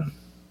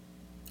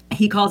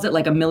calls it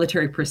like a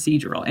military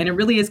procedural, and it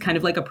really is kind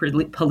of like a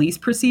police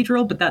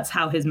procedural, but that's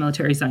how his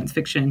military science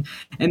fiction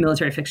and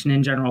military fiction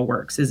in general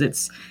works.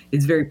 It's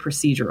very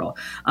procedural.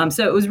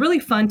 So it was really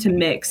fun to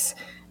mix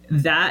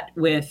that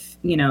with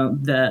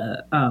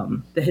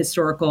the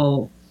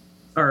historical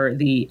or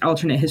the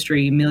alternate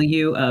history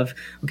milieu of,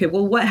 okay,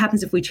 well, what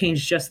happens if we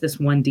change just this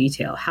one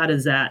detail? How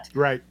does that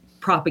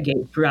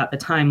propagate throughout the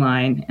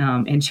timeline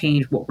and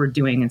change what we're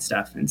doing and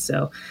stuff? And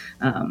so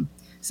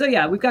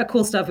yeah, we've got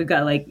cool stuff. We've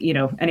got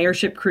an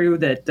airship crew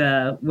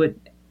that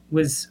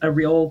was a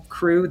real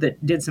crew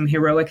that did some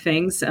heroic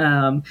things.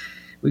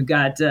 We've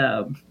got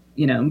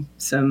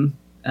some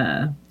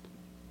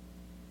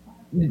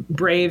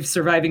brave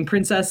surviving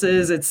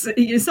princesses.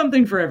 It's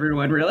something for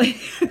everyone, really.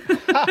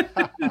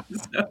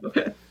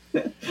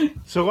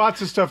 So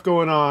lots of stuff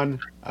going on,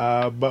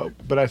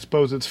 but I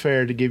suppose it's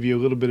fair to give you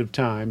a little bit of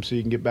time so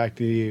you can get back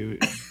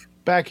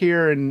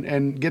here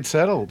and get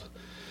settled.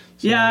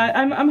 So. Yeah,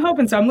 I'm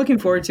hoping so. I'm looking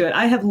forward to it.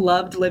 I have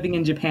loved living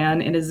in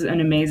Japan. It is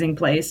an amazing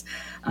place.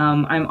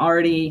 I'm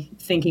already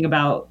thinking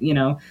about,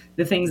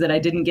 the things that I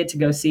didn't get to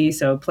go see.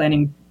 So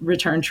planning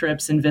return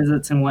trips and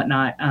visits and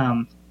whatnot.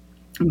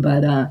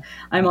 But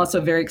I'm also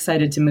very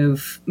excited to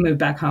move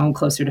back home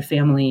closer to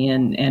family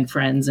and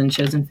friends and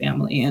chosen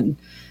family and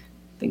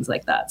things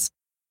like that.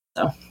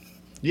 So,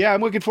 yeah, I'm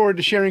looking forward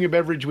to sharing a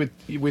beverage with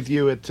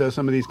you at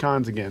some of these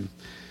cons again.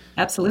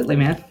 Absolutely,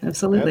 man.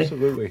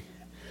 Absolutely.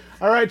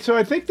 All right, so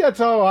I think that's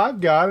all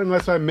I've got,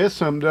 unless I missed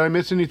something. Did I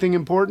miss anything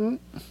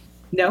important?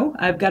 No,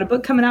 I've got a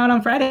book coming out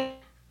on Friday.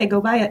 Go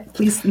buy it,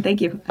 please, and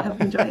thank you. I hope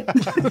you enjoy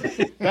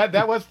it.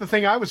 that was the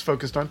thing I was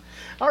focused on.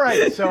 All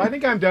right, so I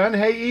think I'm done.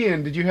 Hey,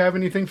 Ian, did you have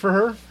anything for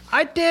her?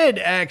 I did,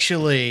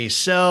 actually.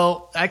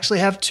 So I actually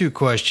have two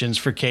questions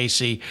for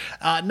Kacey.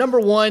 Number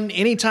one,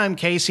 anytime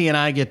Kacey and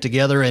I get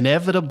together,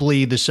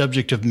 inevitably the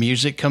subject of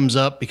music comes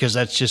up because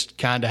that's just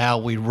kind of how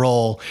we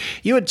roll.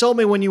 You had told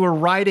me when you were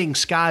writing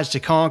Skies to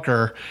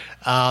Conquer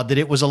that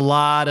it was a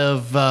lot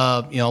of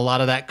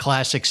that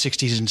classic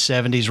 60s and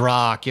 70s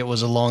rock. It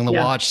was Along the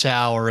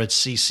Watchtower,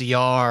 it's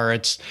CCR,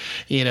 it's,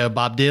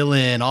 Bob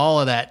Dylan, all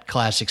of that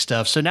classic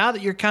stuff. So now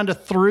that you're kind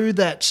of through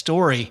that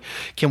story,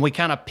 can we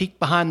kind of peek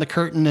behind the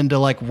curtain into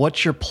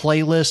what's your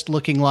playlist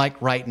looking like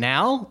right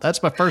now?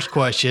 That's my first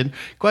question.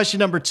 Question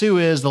number two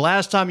is, the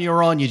last time you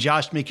were on, you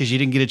joshed me because you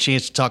didn't get a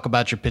chance to talk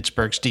about your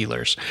Pittsburgh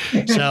Steelers.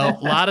 So a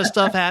lot of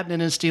stuff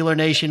happening in Steeler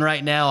Nation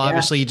right now.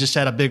 Obviously, you just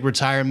had a big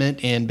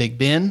retirement in Big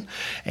Ben.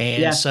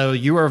 And so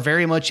you are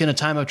very much in a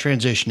time of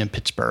transition in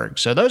Pittsburgh.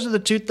 So those are the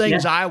two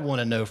things I want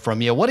to know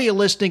from you. What are you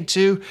listening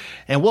to?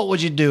 And what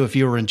would you do if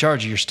you were in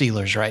charge of your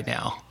Steelers right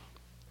now?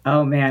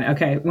 Oh man.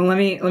 Okay. Well, let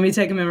me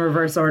take them in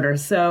reverse order.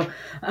 So,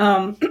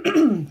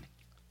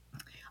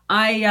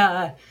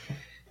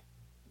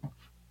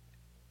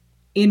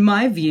 in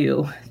my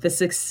view, the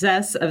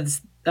success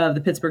of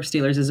the Pittsburgh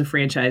Steelers as a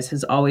franchise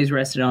has always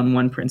rested on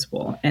one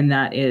principle, and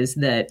that is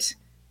that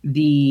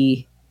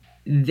they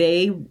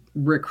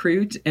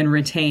recruit and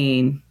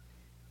retain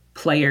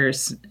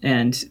players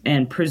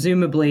and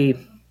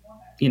presumably,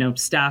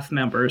 staff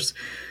members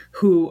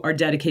who are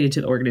dedicated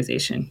to the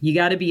organization. You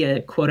got to be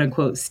a quote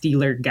unquote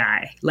Steeler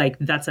guy.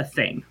 That's a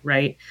thing,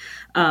 right?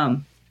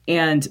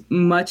 And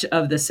much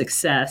of the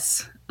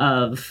success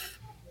of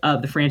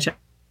the franchise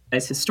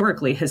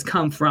historically has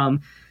come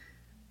from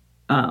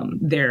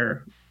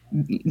their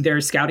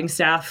scouting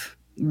staff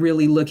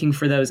really looking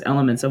for those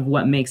elements of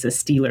what makes a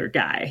Steeler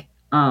guy.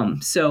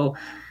 So,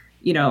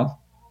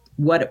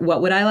 what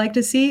would I like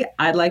to see?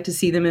 I'd like to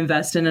see them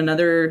invest in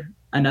another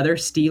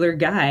Steeler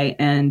guy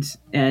and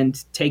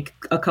take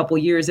a couple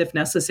years if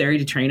necessary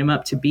to train him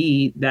up to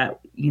be that,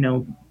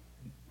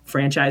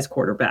 franchise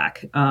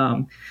quarterback,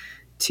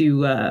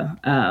 to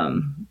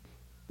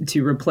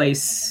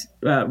replace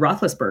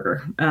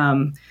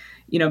Roethlisberger.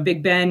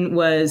 Big Ben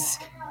was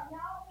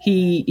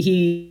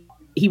he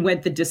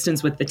went the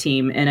distance with the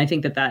team, and I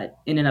think that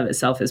in and of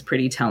itself is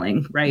pretty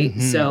telling, right? Mm-hmm.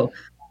 So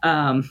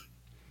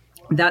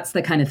that's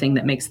the kind of thing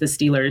that makes the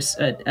Steelers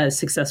a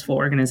successful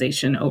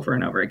organization over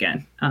and over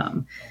again.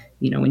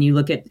 When you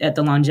look at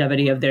the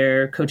longevity of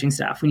their coaching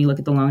staff, when you look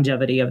at the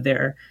longevity of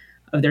their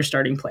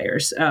starting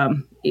players,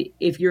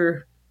 if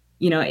you're,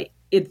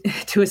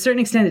 to a certain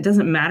extent, it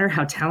doesn't matter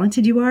how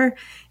talented you are.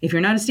 If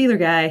you're not a Steeler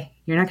guy,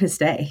 you're not going to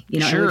stay.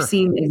 Sure. And we've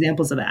seen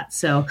examples of that.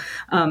 So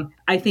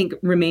I think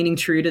remaining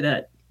true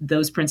to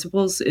those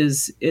principles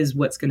is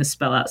what's going to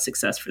spell out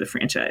success for the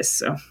franchise.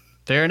 So.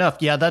 Fair enough.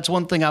 Yeah, that's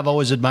one thing I've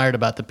always admired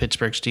about the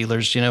Pittsburgh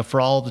Steelers.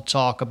 For all the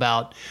talk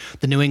about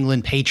the New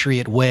England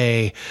Patriot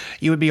way,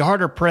 you would be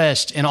harder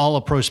pressed in all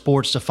of pro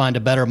sports to find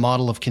a better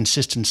model of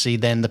consistency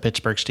than the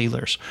Pittsburgh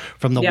Steelers.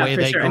 From the way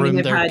they groom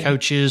their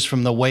coaches,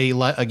 from the way,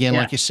 again,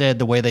 like you said,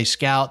 the way they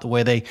scout, the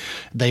way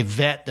they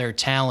vet their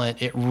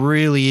talent, it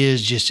really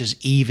is just as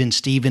even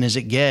Steven as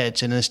it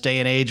gets. And in this day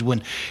and age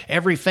when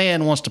every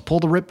fan wants to pull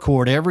the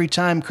ripcord every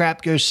time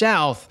crap goes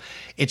south,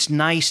 it's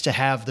nice to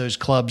have those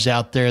clubs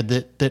out there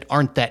that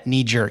aren't that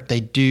knee-jerk.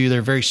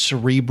 They're very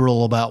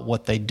cerebral about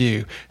what they do.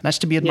 And that's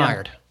to be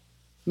admired.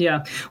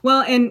 Yeah.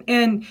 Well,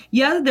 and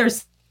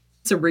there's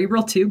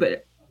cerebral too,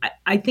 but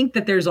I think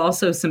that there's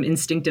also some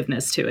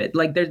instinctiveness to it.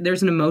 Like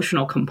there's an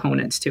emotional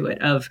component to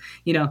it of,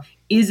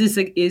 is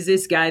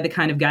this guy the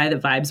kind of guy that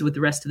vibes with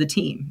the rest of the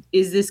team?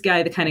 Is this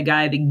guy the kind of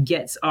guy that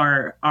gets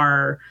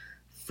our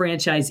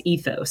franchise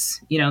ethos?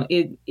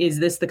 Is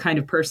this the kind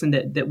of person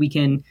that we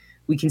can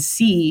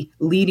see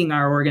leading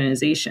our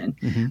organization?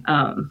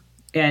 Mm-hmm.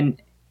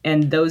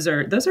 And those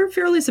are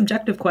fairly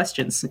subjective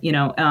questions,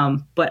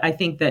 but I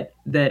think that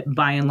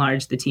by and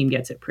large, the team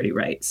gets it pretty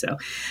right. So,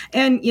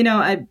 and,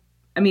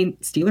 I mean,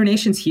 Steeler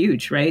Nation's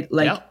huge, right?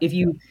 Like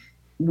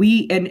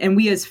we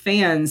as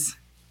fans,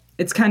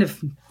 it's kind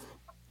of,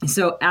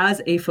 so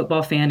as a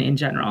football fan in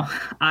general,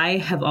 I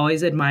have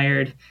always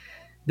admired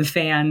the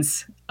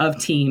fans of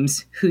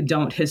teams who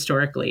don't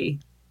historically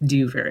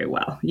do very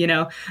well.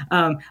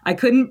 I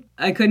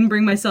couldn't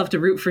bring myself to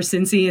root for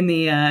Cincy in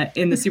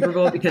the Super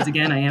Bowl because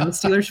again, I am a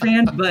Steelers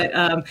fan, but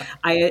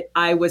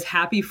I was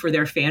happy for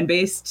their fan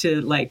base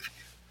to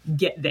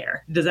get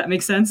there. Does that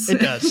make sense? It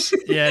does.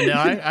 Yeah, no,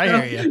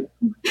 I hear you.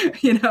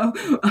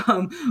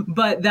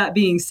 But that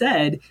being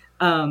said,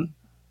 the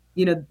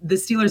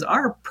Steelers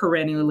are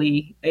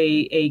perennially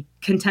a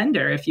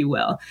contender, if you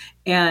will.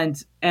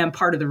 And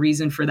part of the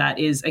reason for that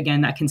is,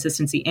 again, that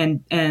consistency.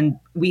 And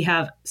we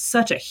have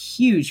such a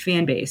huge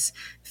fan base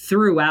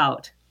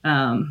throughout,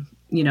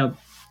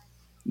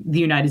 the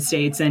United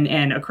States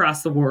and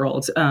across the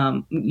world.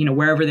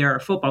 Wherever there are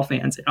football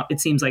fans, it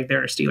seems like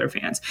there are Steeler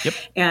fans. Yep.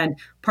 And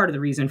part of the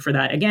reason for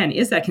that, again,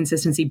 is that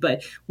consistency.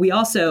 But we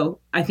also,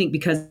 I think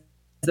because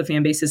the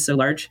fan base is so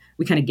large,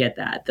 we kind of get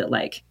that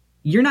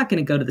you're not going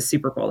to go to the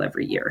Super Bowl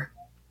every year.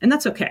 And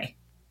that's okay.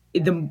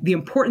 The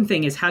important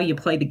thing is how you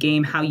play the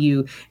game,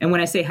 and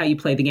when I say how you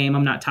play the game,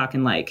 I'm not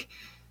talking I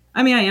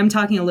am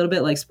talking a little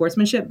bit like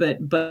sportsmanship,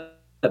 but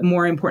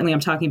more importantly, I'm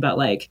talking about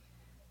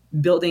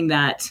building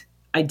that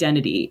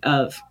identity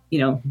of,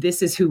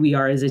 this is who we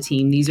are as a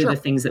team. These are the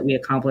things that we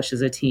accomplish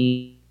as a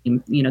team.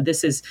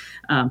 This is,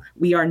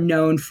 we are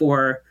known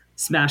for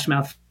smash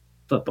mouth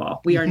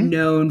football. We are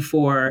known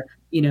for,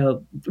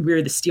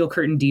 we're the steel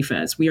curtain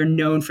defense. We are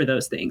known for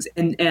those things.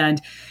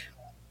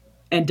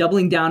 And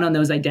doubling down on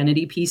those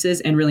identity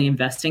pieces and really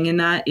investing in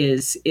that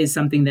is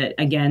something that,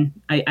 again,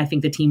 I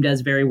think the team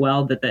does very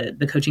well, that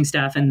the coaching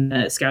staff and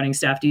the scouting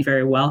staff do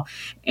very well.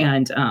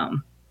 And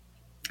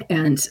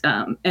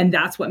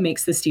that's what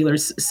makes the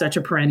Steelers such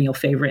a perennial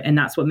favorite. And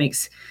that's what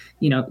makes,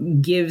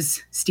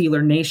 gives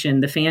Steeler Nation,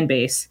 the fan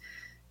base,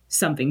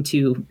 something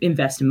to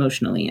invest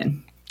emotionally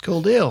in.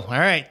 Cool deal. All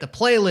right. The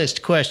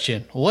playlist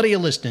question. What are you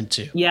listening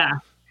to? Yeah.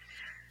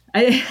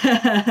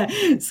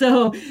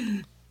 So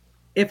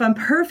if I'm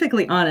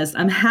perfectly honest,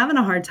 I'm having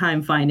a hard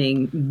time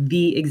finding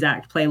the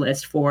exact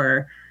playlist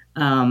for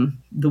the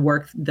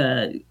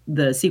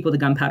sequel to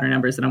Gunpowder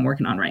Numbers that I'm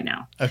working on right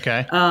now.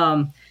 Okay.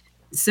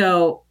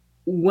 So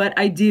what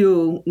I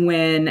do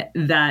when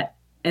that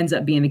ends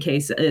up being the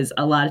case is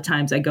a lot of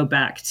times I go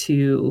back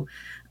to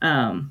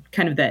kind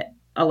of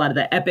a lot of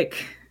the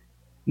epic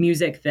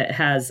music that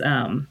has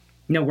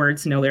no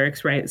words, no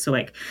lyrics, right?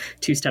 So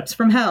Two Steps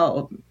from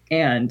Hell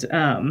and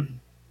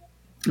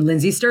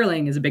Lindsey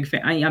Sterling is a big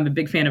fan. I'm a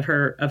big fan of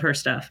her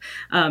stuff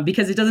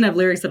because it doesn't have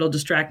lyrics that'll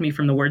distract me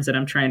from the words that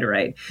I'm trying to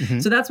write. Mm-hmm.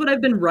 So that's what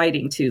I've been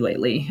writing to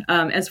lately.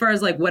 As far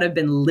as what I've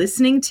been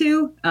listening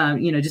to,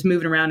 just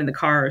moving around in the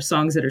car, or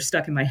songs that are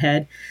stuck in my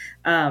head.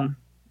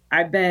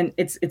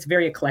 it's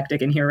very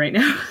eclectic in here right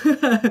now.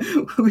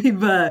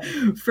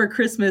 For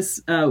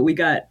Christmas,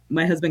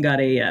 my husband got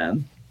a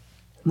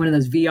one of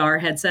those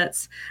VR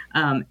headsets,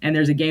 and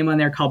there's a game on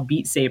there called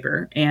Beat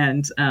Saber,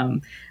 and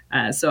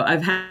so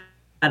I've had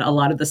a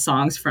lot of the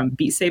songs from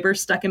Beat Saber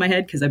stuck in my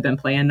head because I've been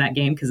playing that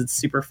game because it's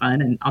super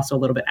fun and also a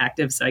little bit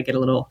active, so I get a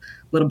little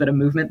bit of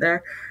movement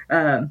there.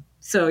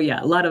 So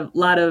yeah, a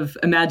lot of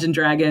Imagine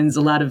Dragons,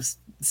 a lot of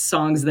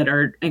songs that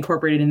are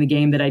incorporated in the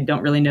game that I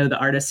don't really know the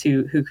artists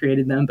who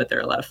created them, but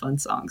they're a lot of fun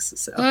songs.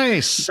 So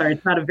nice. Sorry,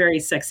 it's not a very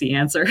sexy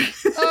answer.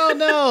 Oh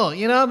no,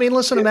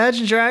 listen,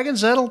 Imagine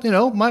Dragons, that'll,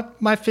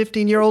 my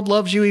 15-year-old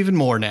loves you even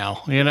more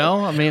now.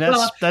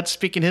 That's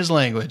speaking his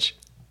language.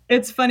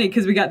 It's funny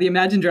because we got the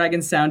Imagine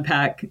Dragons song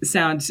pack,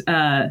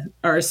 that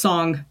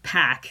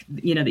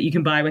you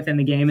can buy within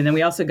the game, and then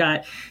we also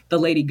got the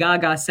Lady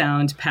Gaga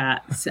song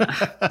pack. Nice.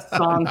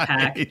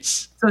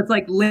 So it's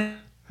like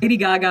Lady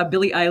Gaga,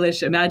 Billie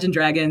Eilish, Imagine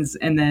Dragons,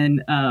 and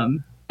then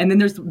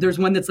there's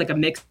one that's like a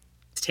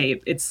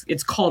mixtape.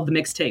 It's called the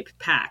mixtape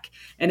pack,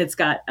 and it's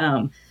got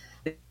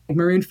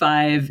Maroon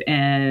 5,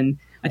 and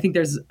I think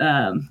there's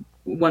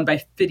one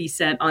by 50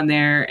 Cent on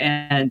there,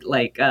 and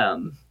like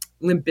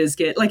Limp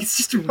Bizkit. Like, it's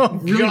just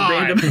really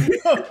random.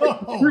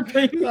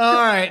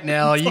 All right,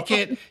 now you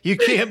can't be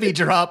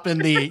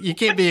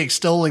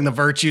extolling the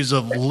virtues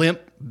of Limp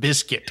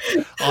Bizkit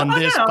on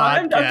this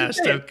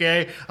podcast,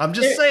 okay? I'm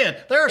just saying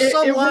there are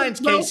some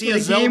lines, Kacey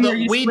Ezell,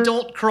 that we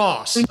don't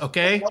cross,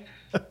 okay?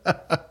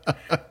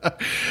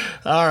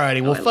 All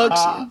righty, well,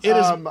 folks, it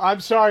is. I'm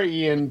sorry,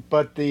 Ian,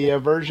 but the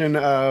version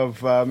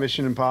of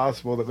Mission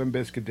Impossible that Limp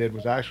Bizkit did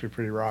was actually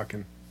pretty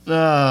rocking.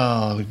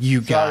 Oh,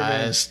 you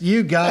guys.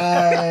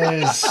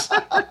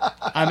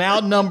 I'm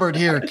outnumbered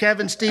here.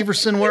 Kevin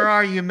Steverson, where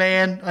are you,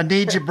 man? I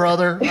need you,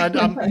 brother.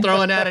 I'm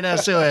throwing out an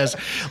SOS.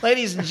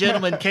 Ladies and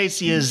gentlemen,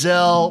 Kacey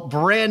Ezell,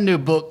 brand new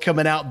book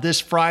coming out this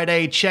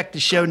Friday. Check the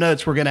show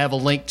notes. We're going to have a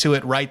link to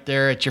it right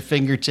there at your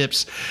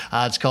fingertips.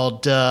 It's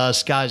called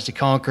Skies to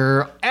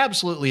Conquer.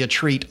 Absolutely a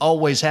treat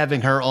always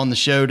having her on the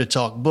show to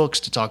talk books,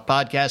 to talk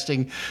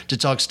podcasting, to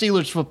talk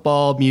Steelers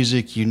football,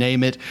 music, you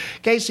name it.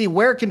 Kacey,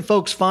 where can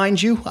folks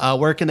find you?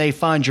 Where can they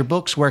find your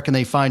books? Where can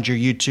they find your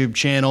YouTube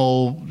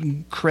channel?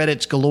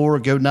 Credits galore.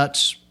 Go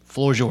nuts.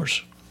 Floor's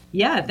yours.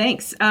 Yeah,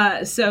 thanks.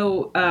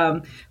 So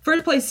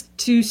first place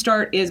to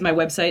start is my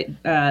website,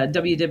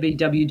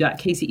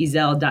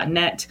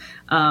 www.kaceyezell.net.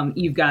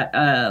 You've got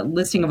a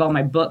listing of all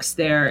my books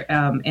there.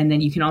 And then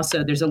you can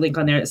also, there's a link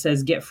on there that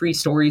says get free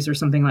stories or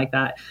something like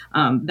that.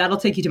 That'll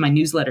take you to my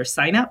newsletter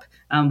sign up,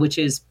 which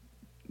is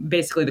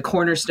basically the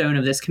cornerstone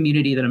of this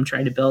community that I'm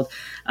trying to build.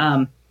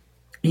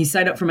 You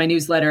sign up for my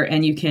newsletter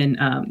and you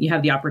can, you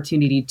have the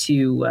opportunity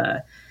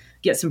to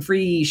get some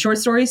free short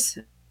stories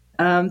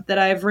that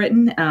I've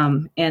written.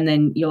 And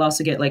then you'll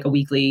also get like a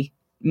weekly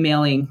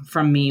mailing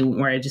from me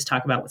where I just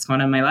talk about what's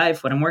going on in my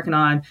life, what I'm working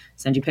on,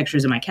 send you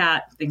pictures of my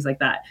cat, things like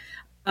that.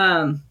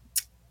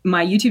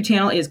 My YouTube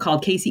channel is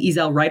called Kacey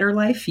Ezell Writer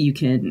Life. You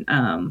can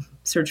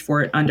search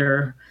for it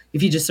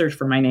if you just search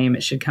for my name,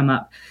 it should come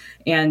up.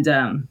 And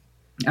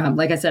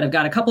like I said, I've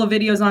got a couple of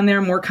videos on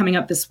there, more coming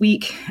up this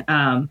week.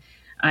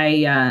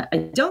 I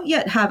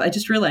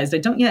just realized I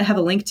don't yet have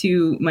a link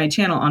to my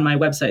channel on my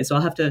website, so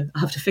I'll have to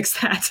fix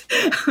that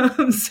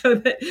so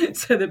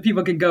that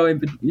people can go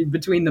in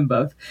between them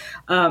both.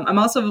 I'm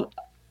also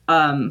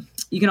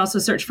you can also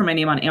search for my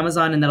name on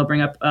Amazon, and that'll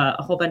bring up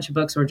a whole bunch of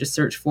books, or just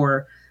search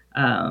for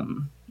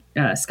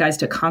Skies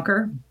to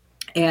Conquer.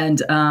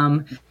 And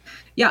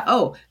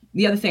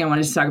the other thing I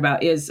wanted to talk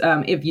about is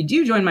if you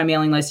do join my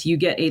mailing list, you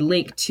get a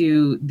link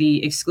to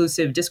the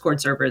exclusive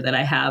Discord server that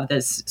I have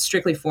that's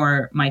strictly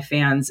for my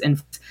fans.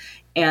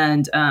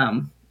 And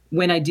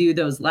when I do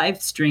those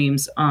live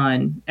streams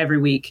on every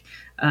week,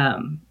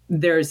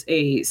 there's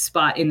a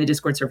spot in the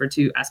Discord server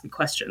to ask me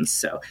questions.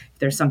 So if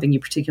there's something you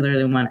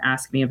particularly want to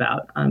ask me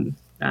about,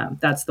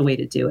 that's the way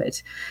to do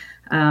it.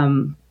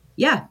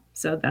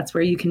 So that's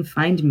where you can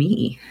find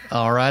me.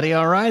 All righty.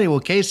 Well,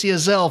 Kacey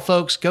Ezell,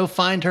 folks, go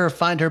find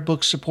her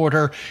books, support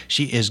her.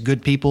 She is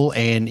good people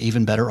and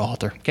even better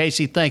author.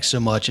 Kacey, thanks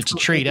so much. It's a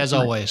treat, as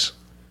always.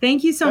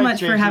 Thank you so much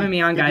for having me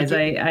on, guys.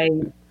 I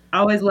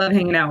always love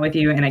hanging out with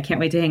you, and I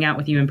can't wait to hang out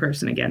with you in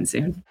person again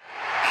soon.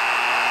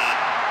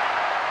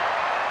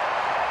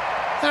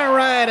 All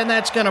right, and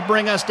that's going to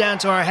bring us down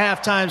to our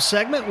halftime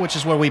segment, which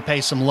is where we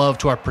pay some love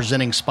to our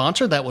presenting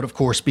sponsor. That would, of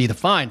course, be the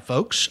fine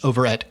folks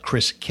over at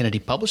Chris Kennedy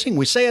Publishing.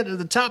 We say it at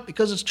the top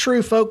because it's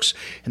true, folks,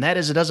 and that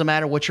is it doesn't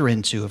matter what you're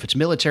into. If it's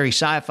military,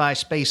 sci-fi,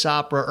 space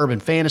opera, urban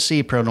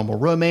fantasy, paranormal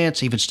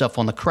romance, even stuff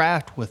on the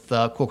craft with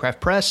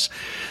Quillcraft Press,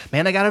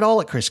 man, they got it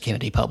all at Chris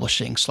Kennedy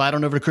Publishing. Slide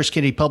on over to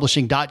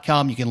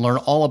chriskennedypublishing.com. You can learn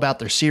all about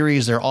their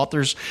series, their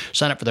authors,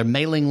 sign up for their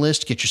mailing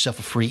list, get yourself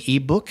a free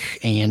ebook,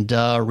 and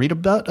read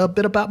a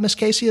bit about Miss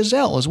Kacey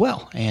Ezell as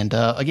well. And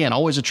again,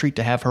 always a treat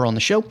to have her on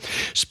the show.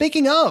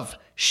 Speaking of,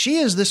 she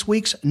is this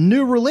week's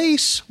new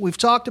release. We've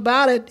talked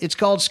about it. It's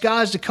called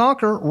Skies to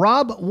Conquer.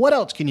 Rob, what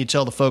else can you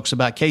tell the folks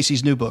about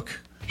Kacey's new book?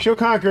 She'll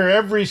conquer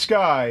every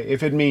sky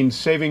if it means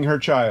saving her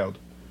child.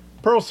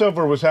 Pearl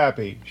Silver was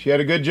happy. She had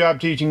a good job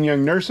teaching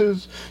young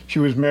nurses. She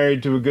was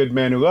married to a good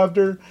man who loved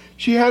her.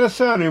 She had a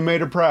son who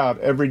made her proud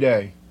every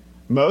day.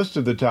 Most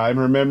of the time,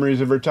 her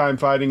memories of her time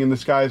fighting in the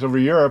skies over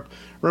Europe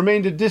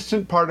remained a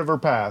distant part of her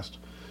past,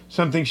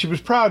 something she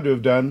was proud to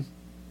have done,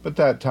 but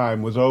that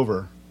time was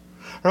over.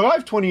 Her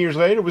life 20 years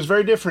later was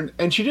very different,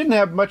 and she didn't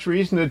have much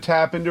reason to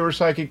tap into her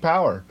psychic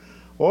power,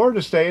 or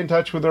to stay in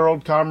touch with her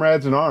old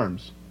comrades in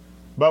arms.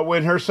 But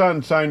when her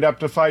son signed up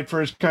to fight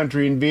for his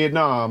country in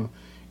Vietnam,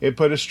 it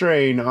put a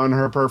strain on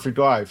her perfect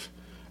life.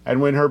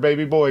 And when her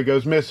baby boy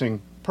goes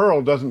missing,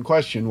 Pearl doesn't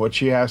question what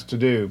she has to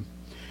do.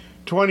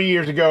 20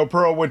 years ago,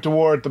 Pearl went to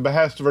war at the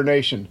behest of her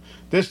nation.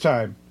 This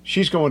time,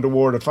 she's going to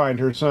war to find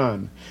her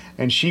son,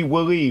 and she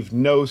will leave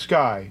no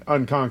sky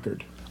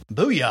unconquered.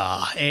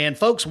 Booyah. And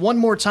folks, one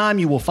more time,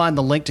 you will find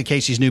the link to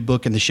Kacey's new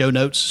book in the show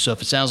notes. So if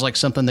it sounds like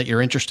something that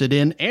you're interested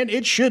in, and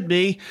it should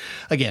be,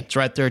 again, it's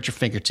right there at your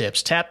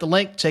fingertips. Tap the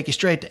link, take you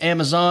straight to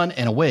Amazon,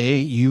 and away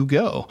you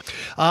go.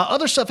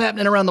 Other stuff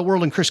happening around the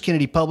world in Chris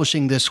Kennedy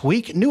Publishing this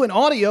week. New in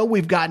audio,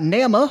 we've got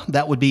Nama.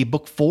 That would be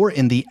book 4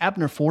 in the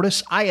Abner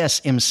Fortis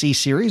ISMC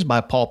series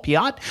by Paul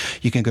Piot.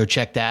 You can go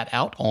check that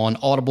out on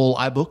Audible,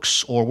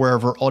 iBooks, or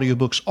wherever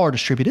audiobooks are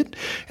distributed.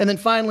 And then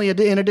finally,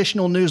 in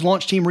additional news,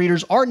 launch team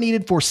readers are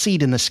needed for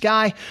Seed in the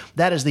Sky.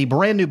 That is the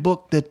brand new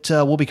book that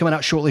will be coming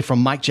out shortly from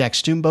Mike Jack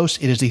Stumbos.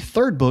 It is the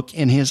 3rd book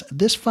in his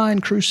This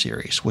Fine Crew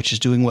series, which is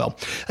doing well.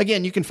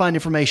 Again, you can find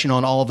information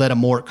on all of that and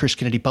more at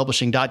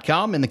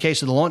chriskennedypublishing.com. In the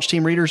case of the launch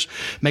team readers,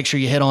 make sure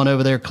you head on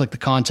over there, click the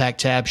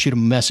contact tab, shoot them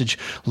a message,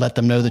 let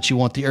them know that you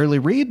want the early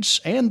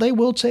reads, and they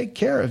will take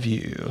care of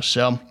you.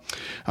 So,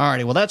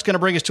 alrighty, well, that's going to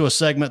bring us to a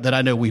segment that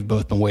I know we've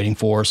both been waiting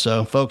for.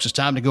 So, folks, it's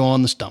time to go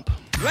on the stump.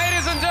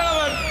 Ladies and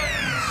gentlemen,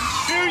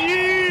 hear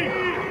ye,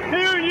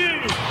 hear ye.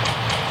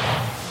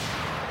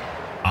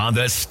 On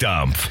the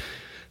stump.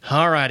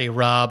 Alrighty,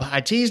 Rob.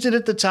 I teased it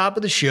at the top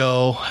of the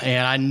show,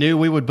 and I knew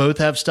we would both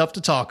have stuff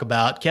to talk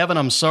about. Kevin,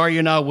 I'm sorry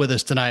you're not with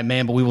us tonight,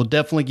 man, but we will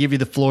definitely give you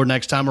the floor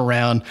next time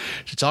around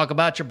to talk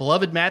about your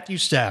beloved Matthew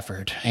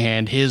Stafford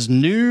and his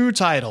new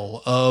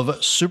title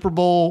of Super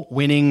Bowl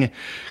winning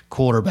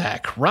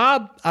quarterback.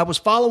 Rob, I was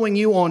following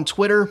you on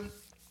Twitter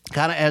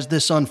kind of as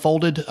this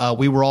unfolded.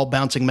 We were all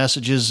bouncing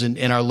messages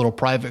in our little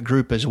private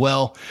group as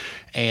well.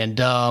 And,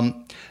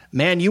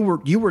 man, you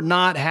were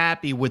not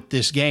happy with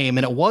this game,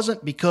 and it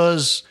wasn't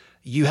because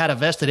you had a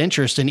vested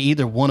interest in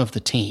either one of the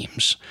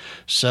teams.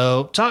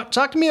 So talk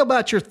to me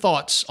about your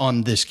thoughts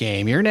on this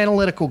game. You're an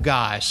analytical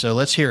guy, so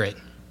let's hear it.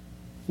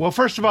 Well,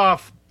 first of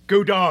all,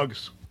 go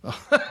Dogs.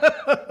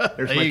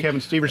 There's my Kevin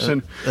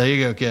Steverson. There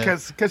you go, Kevin.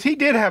 Because he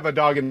did have a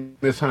dog in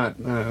this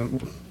hunt,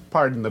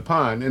 pardon the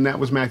pun, and that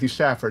was Matthew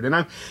Stafford.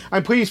 And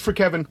I'm pleased for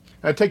Kevin.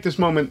 Take this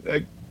moment.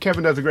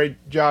 Kevin does a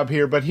great job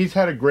here, but he's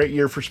had a great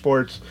year for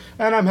sports,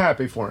 and I'm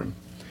happy for him.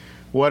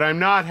 What I'm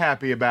not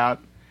happy about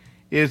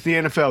is the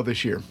NFL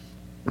this year.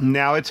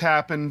 Now, it's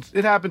happened.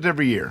 It happens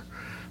every year.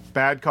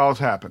 Bad calls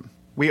happen.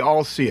 We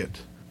all see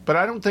it. But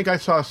I don't think I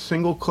saw a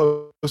single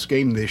close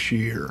game this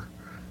year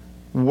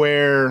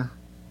where,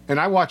 and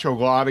I watch a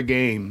lot of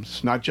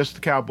games, not just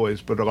the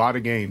Cowboys, but a lot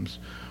of games,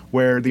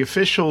 where the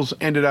officials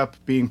ended up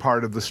being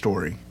part of the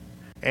story.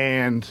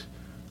 And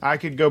I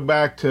could go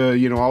back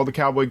to, all the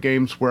Cowboy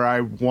games where I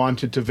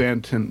wanted to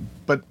vent.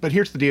 But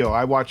here's the deal.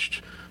 I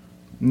watched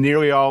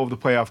nearly all of the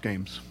playoff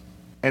games,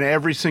 and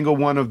every single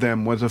one of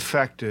them was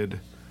affected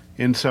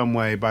in some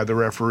way by the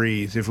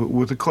referees. If it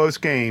was a close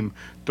game,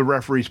 the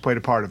referees played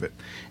a part of it.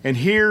 And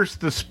here's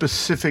the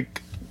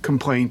specific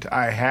complaint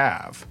I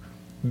have.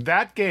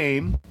 That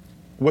game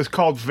was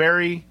called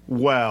very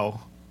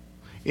well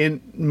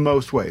in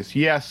most ways.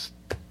 Yes,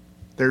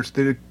 there's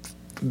the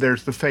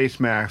face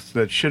mask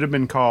that should have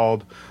been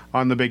called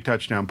on the big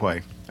touchdown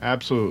play.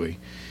 Absolutely.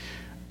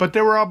 But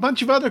there were a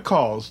bunch of other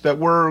calls that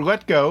were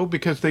let go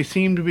because they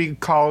seemed to be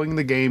calling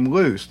the game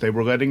loose. They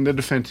were letting the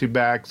defensive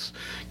backs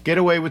get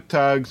away with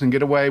tugs and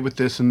get away with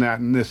this and that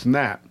and this and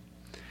that.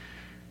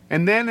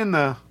 And then in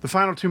the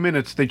final 2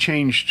 minutes, they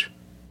changed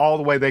all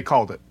the way they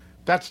called it.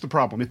 That's the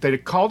problem. If they'd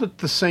have called it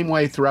the same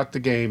way throughout the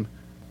game,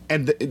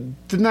 then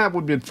that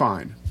would have been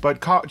fine.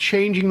 But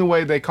changing the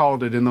way they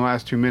called it in the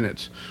last 2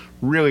 minutes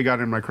really got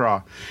in my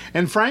craw.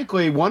 And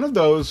frankly, one of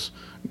those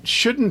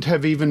shouldn't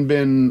have even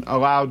been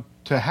allowed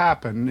to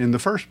happen in the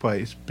first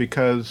place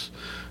because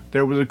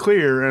there was a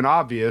clear and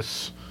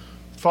obvious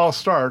false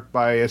start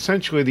by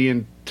essentially the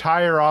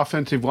entire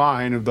offensive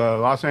line of the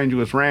Los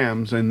Angeles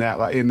Rams in that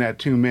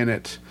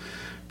 2-minute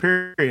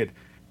period.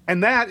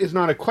 And that is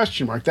not a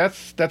question mark.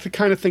 That's the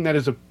kind of thing that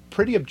is a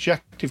pretty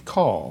objective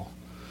call.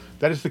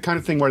 That is the kind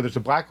of thing where there's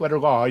a black letter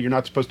law. You're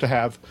not supposed to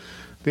have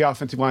the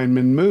offensive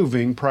linemen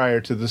moving prior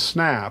to the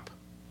snap,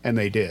 and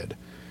they did.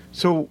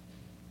 So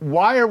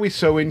why are we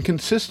so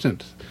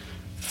inconsistent?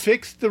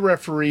 Fix the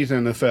referees,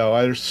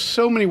 NFL. There's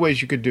so many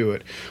ways you could do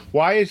it.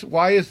 Why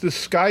is the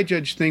Sky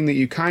Judge thing that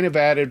you kind of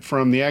added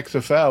from the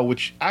XFL,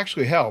 which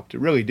actually helped, it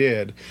really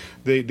did,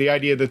 the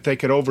idea that they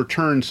could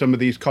overturn some of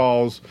these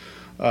calls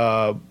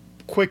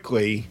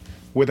quickly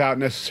without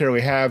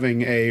necessarily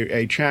having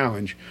a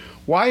challenge.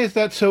 Why is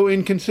that so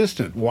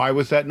inconsistent? Why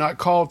was that not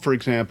called, for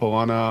example,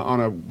 on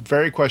a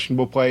very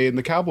questionable play in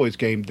the Cowboys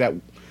game that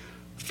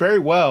very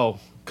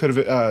well could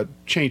have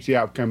changed the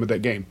outcome of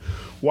that game?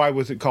 Why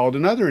was it called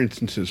in other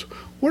instances?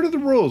 What are the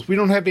rules? We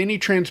don't have any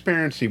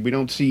transparency. We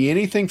don't see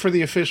anything for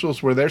the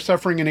officials where they're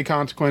suffering any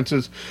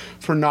consequences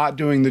for not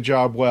doing the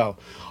job well.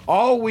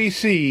 All we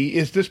see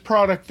is this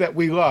product that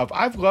we love.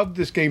 I've loved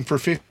this game for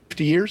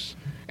 50 years,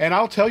 and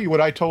I'll tell you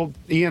what I told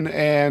Ian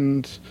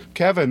and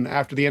Kevin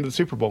after the end of the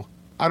Super Bowl.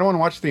 I don't want to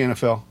watch the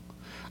NFL.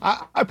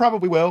 I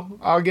probably will.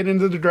 I'll get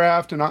into the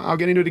draft, and I'll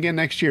get into it again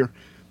next year.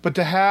 But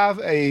to have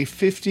a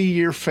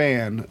 50-year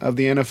fan of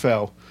the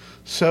NFL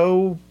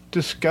so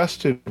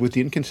disgusted with the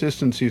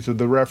inconsistencies of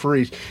the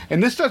referees,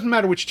 and this doesn't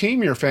matter which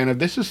team you're a fan of,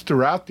 this is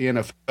throughout the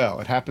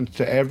NFL. It happens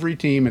to every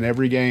team and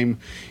every game.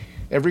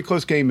 Every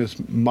close game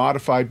is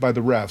modified by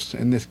the refs,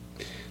 and this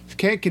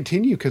can't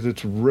continue because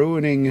it's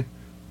ruining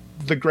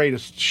the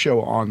greatest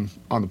show on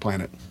the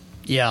planet.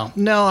 Yeah,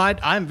 no,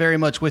 I'm very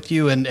much with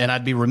you, and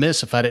I'd be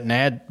remiss if I didn't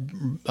add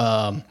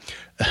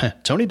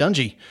Tony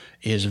Dungy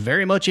is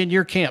very much in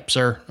your camp,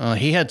 sir.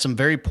 He had some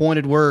very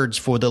pointed words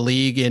for the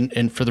league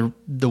and for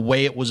the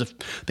way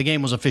the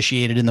game was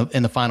officiated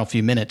in the final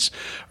few minutes.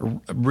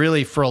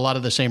 Really, for a lot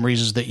of the same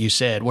reasons that you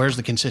said. Where's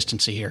the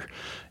consistency here?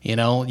 You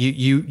know,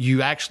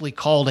 you actually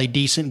called a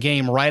decent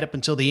game right up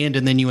until the end,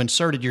 and then you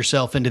inserted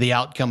yourself into the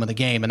outcome of the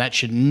game, and that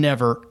should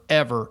never,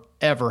 ever,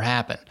 ever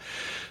happen.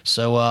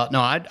 So,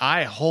 no,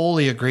 I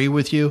wholly agree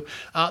with you.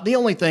 The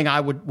only thing I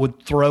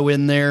would throw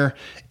in there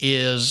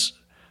is,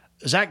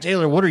 Zach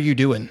Taylor, what are you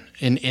doing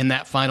in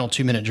that final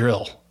 2-minute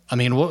drill? I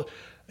mean,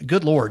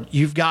 good Lord,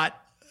 you've got,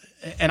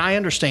 and I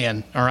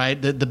understand, all right,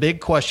 the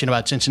big question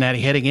about Cincinnati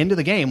heading into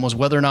the game was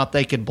whether or not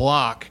they could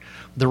block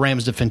the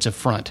Rams' defensive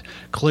front.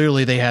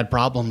 Clearly, they had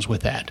problems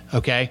with that,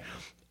 okay?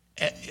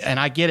 And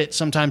I get it.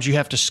 Sometimes you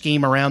have to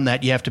scheme around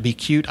that. You have to be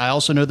cute. I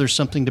also know there's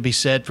something to be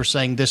said for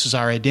saying this is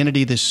our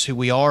identity, this is who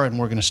we are, and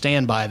we're going to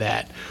stand by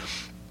that.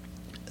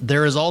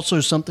 There is also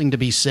something to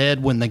be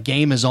said when the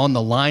game is on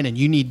the line and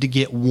you need to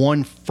get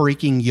one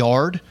freaking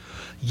yard.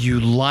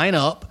 You line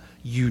up,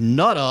 you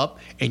nut up,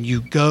 and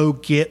you go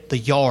get the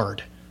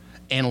yard.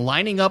 And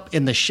lining up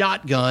in the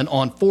shotgun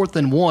on 4th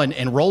and 1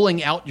 and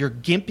rolling out your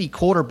gimpy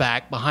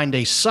quarterback behind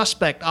a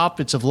suspect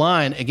offensive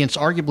line against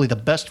arguably the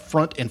best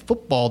front in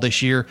football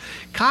this year,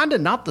 kind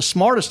of not the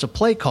smartest of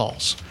play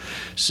calls.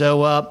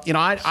 So,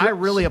 I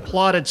really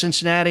applauded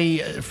Cincinnati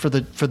for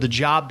the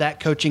job that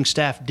coaching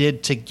staff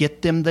did to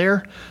get them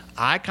there.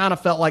 I kind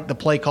of felt like the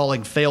play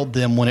calling failed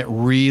them when it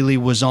really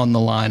was on the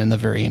line in the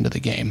very end of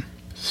the game.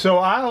 So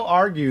I'll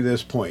argue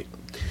this point.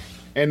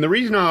 And the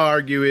reason I'll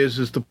argue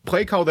is the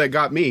play call that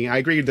got me, I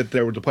agree that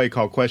there was a play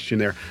call question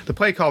there. The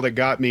play call that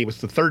got me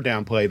was the third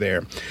down play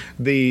there.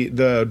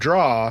 The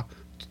draw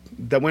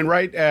that went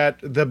right at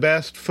the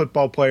best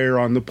football player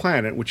on the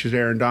planet, which is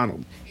Aaron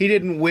Donald. He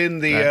didn't win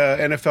the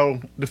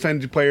NFL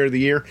Defensive Player of the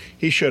Year.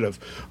 He should have.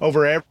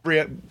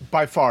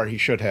 By far, he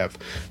should have.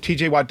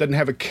 TJ Watt doesn't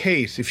have a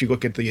case if you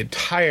look at the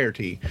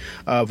entirety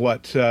of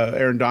what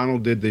Aaron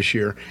Donald did this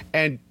year.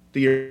 And the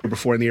year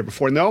before and the year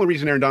before. And the only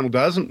reason Aaron Donald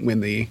doesn't win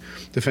the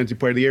Defensive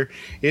Player of the Year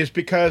is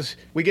because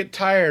we get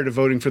tired of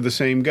voting for the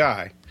same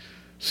guy.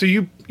 So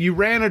you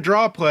ran a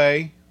draw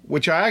play,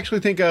 which I actually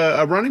think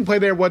a running play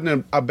there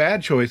wasn't a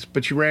bad choice,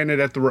 but you ran it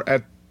at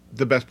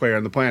the best player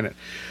on the planet.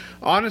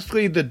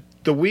 Honestly,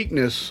 the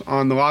weakness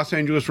on the Los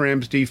Angeles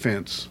Rams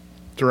defense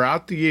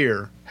throughout the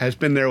year has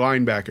been their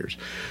linebackers.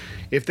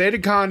 If they'd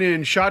have gone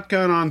in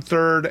shotgun on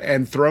third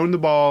and thrown the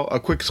ball, a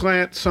quick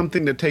slant,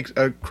 something that takes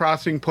a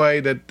crossing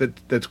play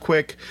that's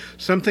quick,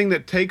 something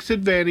that takes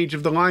advantage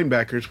of the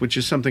linebackers, which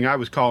is something I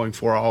was calling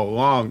for all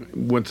along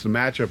once the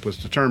matchup was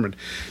determined.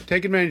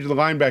 Take advantage of the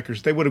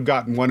linebackers, they would have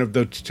gotten one of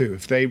those two.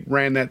 If they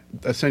ran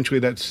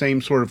essentially that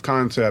same sort of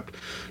concept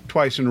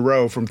twice in a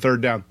row from third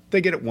down,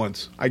 they get it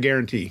once, I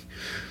guarantee.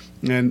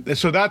 And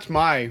so that's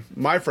my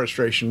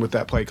frustration with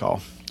that play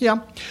call.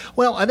 Yeah.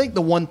 Well, I think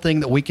the one thing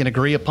that we can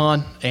agree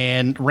upon,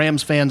 and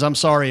Rams fans, I'm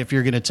sorry if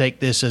you're going to take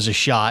this as a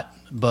shot,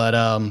 but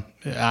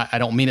I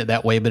don't mean it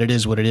that way, but it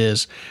is what it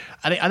is.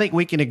 I think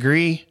we can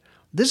agree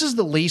this is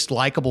the least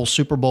likable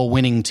Super Bowl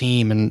winning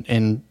team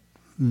and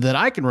that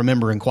I can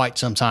remember in quite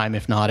some time,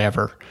 if not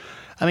ever.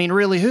 I mean,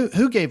 really,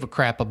 who gave a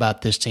crap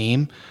about this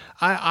team?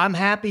 I'm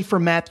happy for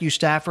Matthew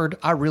Stafford.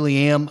 I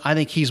really am. I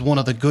think he's one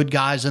of the good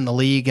guys in the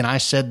league, and I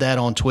said that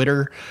on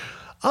Twitter.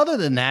 Other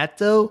than that,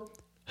 though,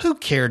 who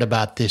cared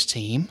about this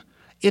team?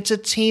 It's a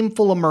team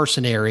full of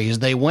mercenaries.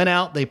 They went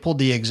out, they pulled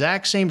the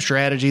exact same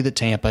strategy that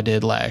Tampa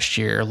did last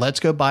year. Let's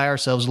go buy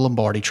ourselves a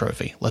Lombardi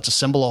trophy. Let's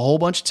assemble a whole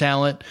bunch of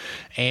talent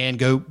and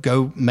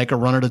go make a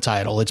run at a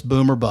title. It's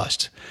boom or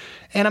bust.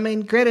 And I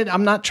mean, granted,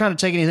 I'm not trying to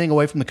take anything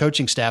away from the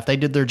coaching staff. They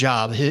did their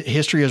job.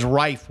 History is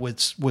rife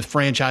with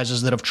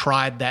franchises that have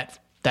tried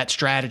that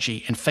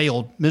strategy and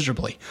failed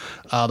miserably.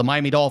 The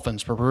Miami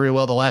Dolphins, for very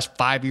well the last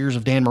 5 years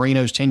of Dan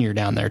Marino's tenure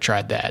down there,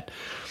 tried that.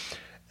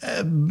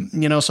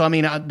 So I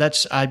mean, I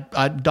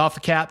doff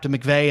the cap to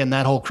McVay and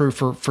that whole crew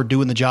for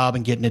doing the job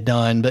and getting it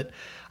done. But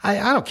I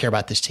don't care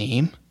about this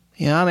team.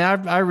 Yeah, I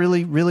mean, I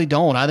really, really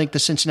don't. I think the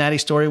Cincinnati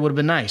story would have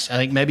been nice. I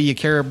think maybe you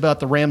care about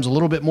the Rams a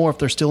little bit more if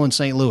they're still in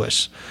St.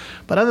 Louis.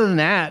 But other than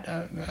that,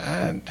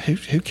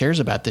 who cares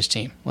about this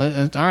team? All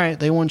right,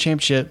 they won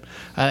championship.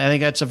 I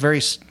think that's a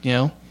very,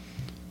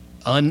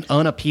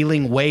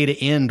 unappealing way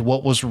to end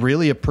what was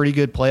really a pretty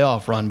good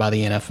playoff run by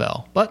the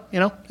NFL. But,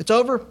 it's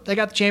over. They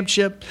got the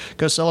championship.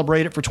 Go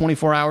celebrate it for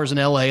 24 hours in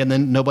L.A., and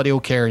then nobody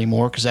will care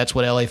anymore because that's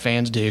what L.A.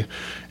 fans do.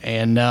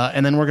 And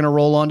then we're going to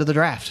roll on to the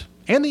draft.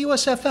 And the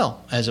USFL,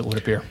 as it would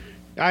appear.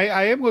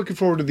 I am looking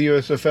forward to the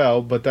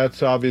USFL, but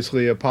that's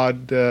obviously a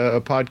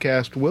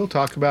podcast we'll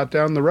talk about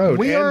down the road.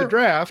 The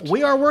draft.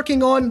 We are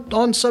working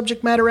on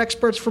subject matter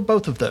experts for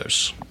both of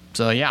those.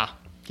 So, yeah.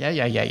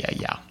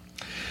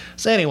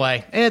 So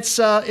anyway, it's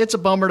a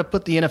bummer to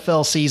put the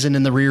NFL season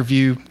in the rear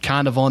view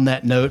kind of on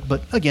that note.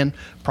 But again,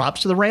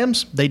 props to the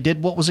Rams. They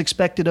did what was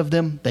expected of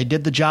them. They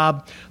did the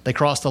job. They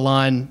crossed the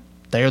line.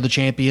 They are the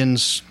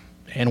champions.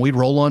 And we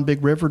roll on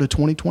Big River to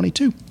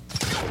 2022.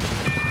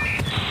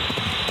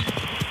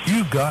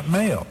 You got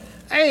mail.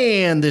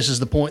 And this is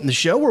the point in the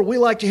show where we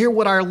like to hear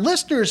what our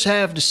listeners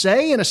have to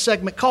say in a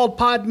segment called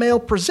Pod Mail,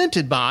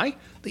 presented by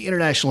the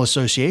International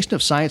Association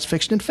of Science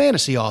Fiction and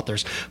Fantasy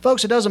Authors.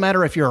 Folks, it doesn't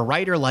matter if you're a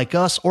writer like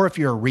us or if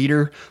you're a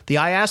reader. The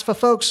IASFA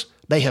folks,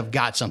 they have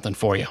got something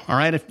for you, all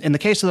right? In the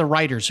case of the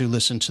writers who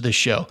listen to this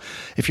show,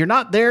 if you're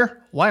not there,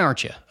 why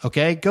aren't you?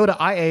 Okay, go to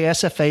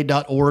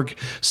iasfa.org,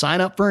 sign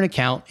up for an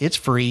account. It's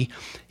free.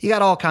 You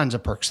got all kinds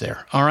of perks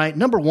there. All right.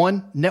 Number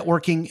one,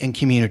 networking and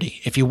community.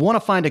 If you want to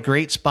find a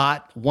great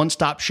spot,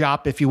 one-stop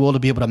shop, if you will, to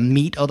be able to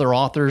meet other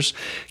authors,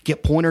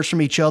 get pointers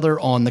from each other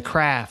on the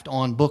craft,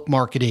 on book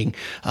marketing,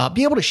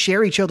 be able to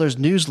share each other's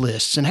news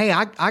lists. And hey,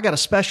 I got a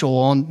special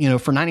on,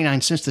 for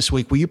 99 cents this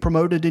week. Will you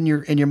promote it in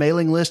your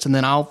mailing list? And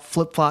then I'll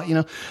flip-flop,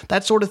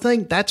 that sort of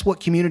thing. That's what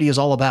community is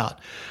all about.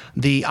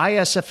 The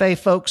ISFA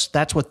folks,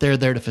 that's what they're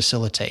there to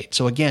facilitate.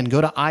 So again,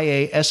 go to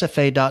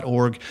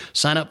iasfa.org,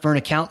 sign up for an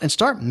account, and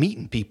start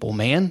meeting people,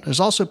 man. There's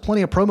also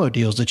plenty of promo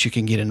deals that you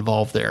can get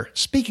involved there.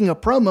 Speaking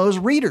of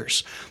promos,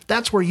 readers,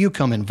 that's where you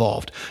come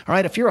involved. All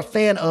right, if you're a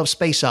fan of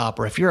space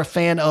opera, if you're a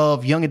fan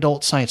of young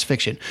adult science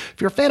fiction, if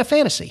you're a fan of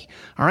fantasy,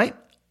 all right,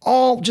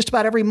 just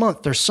about every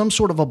month, there's some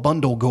sort of a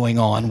bundle going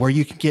on where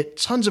you can get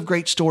tons of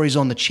great stories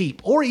on the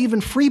cheap or even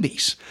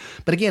freebies.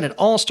 But again, it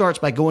all starts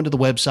by going to the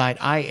website,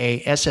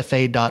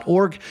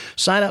 iasfa.org,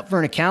 sign up for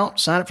an account,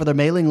 sign up for their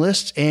mailing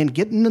lists, and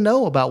getting to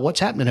know about what's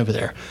happening over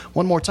there.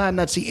 One more time,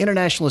 that's the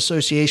International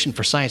Association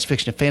for Science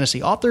Fiction and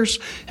Fantasy Authors,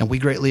 and we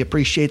greatly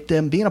appreciate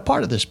them being a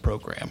part of this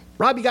program.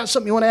 Rob, you got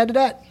something you want to add to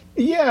that?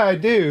 Yeah, I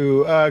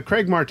do.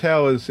 Craig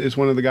Martell is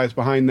one of the guys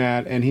behind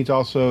that, and he's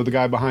also the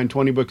guy behind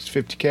 20 Books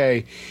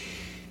 50K.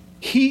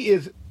 He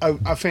is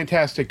a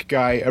fantastic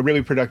guy, a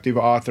really productive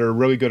author, a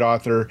really good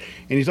author,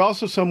 and he's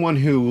also someone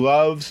who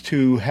loves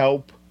to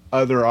help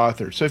other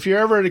authors. So if you're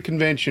ever at a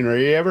convention or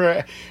you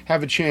ever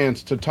have a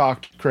chance to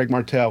talk to Craig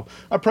Martell,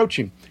 approach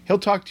him. He'll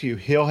talk to you.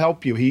 He'll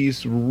help you.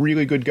 He's a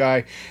really good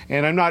guy,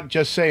 and I'm not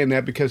just saying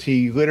that because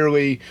he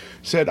literally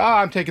said,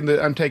 I'm taking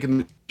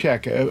the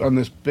check on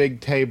this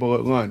big table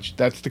at lunch.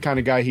 That's the kind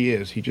of guy he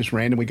is. He just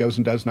randomly goes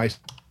and does nice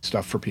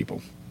stuff for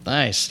people.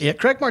 Nice. Yeah,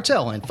 Craig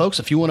Martell. And folks,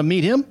 if you want to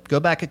meet him,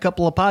 go back a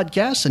couple of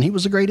podcasts, and he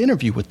was a great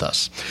interview with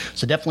us.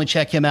 So definitely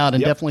check him out,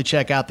 and definitely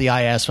check out the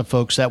IASFA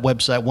folks, that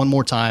website one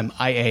more time,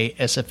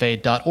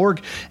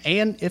 iasfa.org.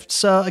 And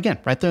it's, again,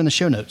 right there in the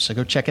show notes, so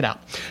go check it out.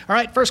 All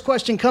right, first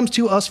question comes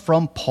to us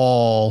from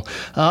Paul.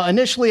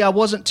 Initially, I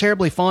wasn't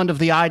terribly fond of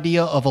the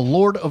idea of a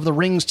Lord of the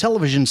Rings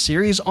television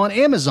series on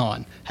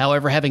Amazon.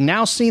 However, having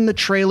now seen the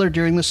trailer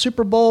during the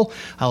Super Bowl,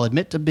 I'll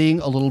admit to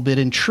being a little bit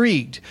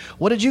intrigued.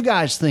 What did you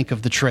guys think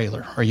of the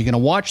trailer? Are you going to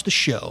watch the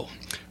show?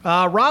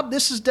 Rob,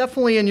 this is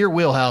definitely in your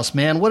wheelhouse,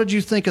 man. What did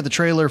you think of the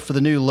trailer for the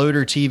new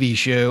Loader TV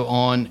show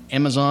on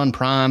Amazon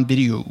Prime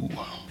Video?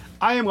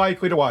 I am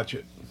likely to watch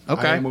it.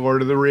 Okay. I am a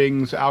Lord of the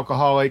Rings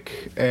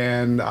alcoholic,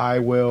 and I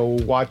will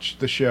watch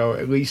the show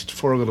at least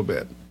for a little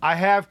bit. I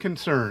have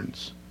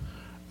concerns.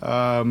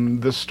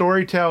 The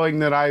storytelling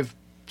that I've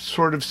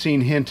sort of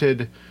seen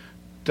hinted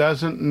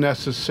doesn't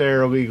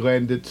necessarily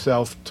lend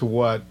itself to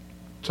what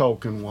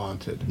Tolkien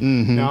wanted.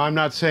 Mm-hmm. Now, I'm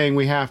not saying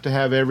we have to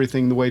have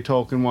everything the way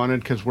Tolkien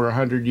wanted, because we're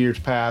 100 years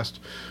past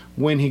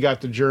when he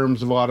got the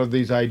germs of a lot of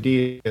these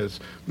ideas.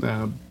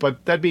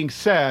 But that being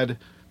said,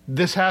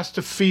 this has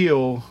to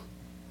feel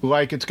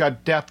like it's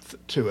got depth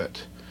to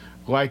it,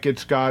 like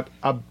it's got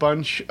a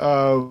bunch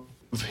of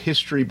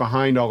history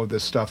behind all of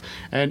this stuff.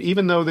 And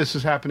even though this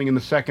is happening in the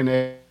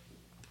Second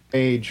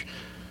Age,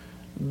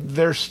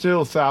 there's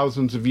still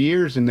thousands of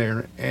years in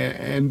there,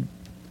 and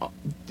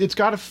it's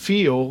got to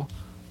feel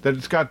that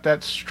it's got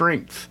that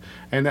strength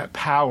and that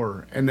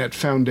power and that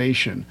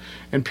foundation.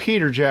 And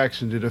Peter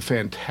Jackson did a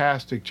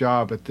fantastic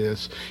job at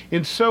this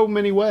in so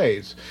many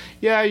ways.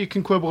 Yeah, you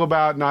can quibble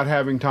about not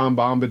having Tom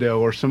Bombadil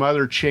or some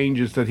other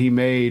changes that he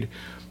made,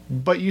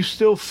 but you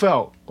still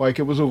felt like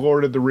it was a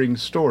Lord of the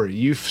Rings story.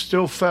 You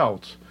still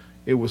felt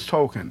it was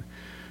Tolkien.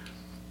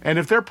 And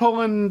if they're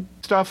pulling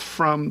stuff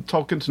from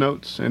Tolkien's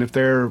notes, and if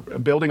they're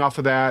building off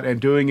of that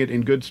and doing it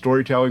in good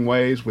storytelling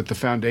ways with the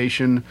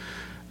foundation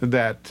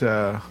that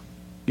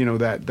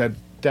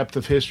depth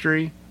of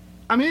history,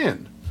 I'm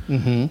in.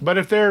 Mm-hmm. But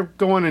if they're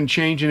going and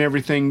changing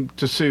everything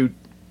to suit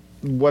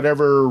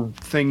whatever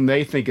thing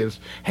they think is,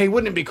 hey,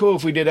 wouldn't it be cool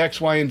if we did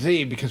X, Y, and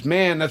Z? Because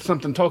man, that's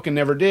something Tolkien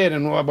never did,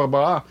 and blah blah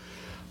blah.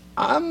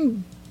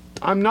 I'm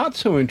not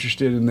so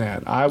interested in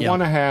that. I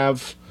want to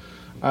have.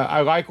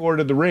 I like Lord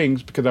of the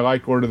Rings because I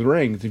like Lord of the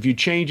Rings. If you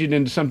change it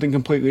into something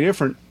completely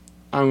different,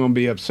 I'm going to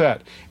be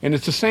upset. And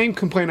it's the same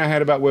complaint I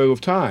had about Wheel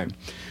of Time.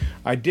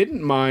 I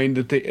didn't mind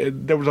that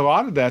there was a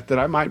lot of that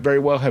I might very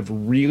well have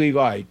really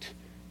liked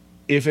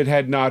if it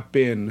had not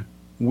been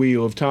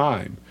Wheel of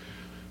Time.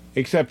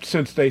 Except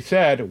since they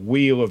said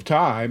Wheel of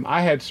Time,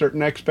 I had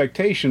certain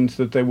expectations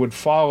that they would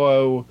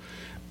follow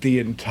the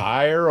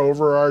entire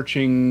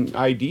overarching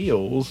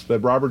ideals that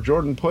Robert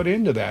Jordan put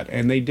into that,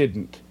 and they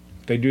didn't.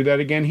 If they do that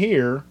again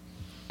here,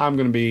 I'm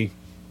going to be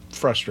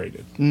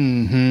frustrated.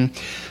 Mm-hmm.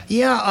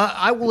 Yeah,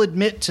 I will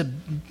admit to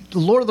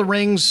Lord of the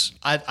Rings,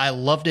 I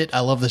loved it. I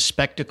love the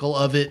spectacle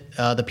of it.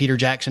 The Peter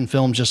Jackson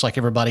films, just like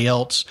everybody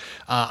else.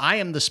 I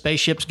am the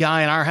spaceships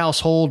guy in our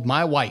household.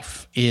 My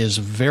wife is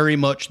very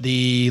much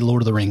the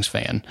Lord of the Rings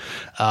fan.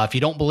 If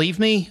you don't believe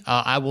me,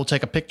 I will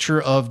take a picture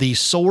of the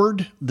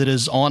sword that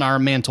is on our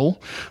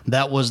mantle.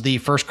 That was the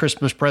first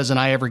Christmas present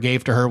I ever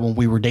gave to her when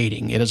we were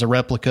dating. It is a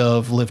replica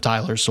of Liv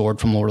Tyler's sword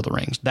from Lord of the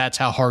Rings. That's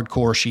how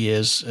hardcore she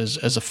is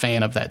as a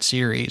fan of that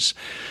series.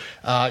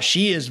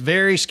 She is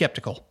very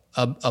skeptical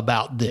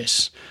about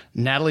this.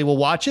 Natalie will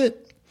watch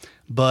it,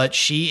 but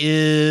she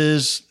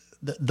is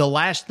the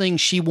last thing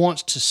she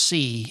wants to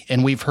see,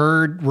 and we've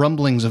heard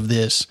rumblings of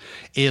this,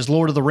 is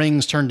Lord of the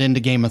Rings turned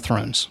into Game of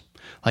Thrones.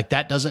 Like,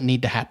 that doesn't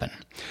need to happen.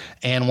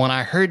 And when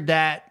I heard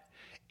that,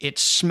 it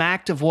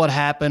smacked of what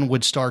happened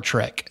with Star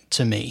Trek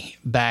to me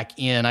back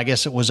in, I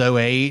guess it was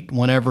 2008,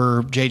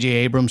 whenever J.J.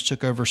 Abrams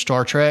took over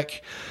Star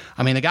Trek.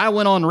 I mean, the guy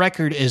went on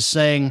record as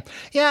saying,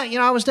 yeah,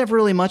 I was never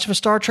really much of a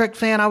Star Trek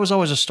fan. I was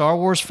always a Star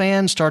Wars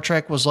fan. Star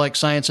Trek was like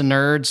science and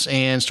nerds,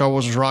 and Star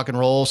Wars was rock and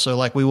roll. So,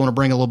 like, we want to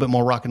bring a little bit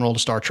more rock and roll to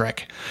Star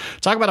Trek.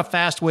 Talk about a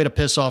fast way to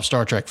piss off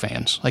Star Trek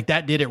fans. Like,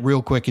 that did it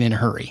real quick and in a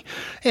hurry.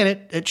 And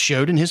it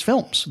showed in his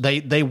films.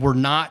 They were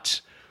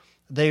not...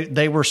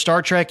 They were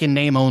Star Trek in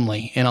name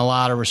only in a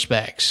lot of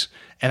respects.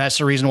 And that's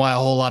the reason why a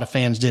whole lot of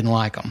fans didn't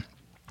like them.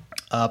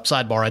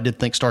 Sidebar, I did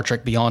think Star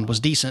Trek Beyond was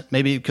decent,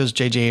 maybe because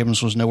J.J.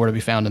 Abrams was nowhere to be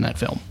found in that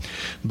film.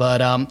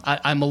 But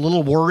I'm a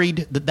little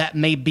worried that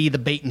may be the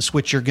bait and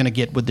switch you're going to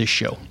get with this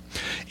show.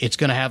 It's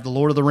going to have the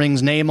Lord of the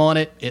Rings name on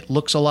it. It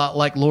looks a lot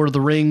like Lord of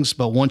the Rings,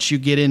 but once you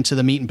get into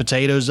the meat and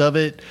potatoes of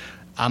it,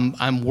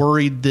 I'm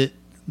worried that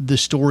the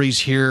stories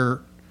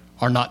here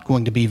are not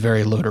going to be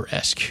very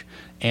Loder-esque.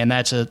 And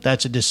that's a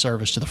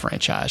disservice to the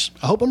franchise.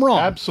 I hope I'm wrong.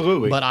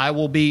 Absolutely. But I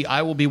will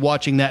be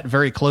watching that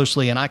very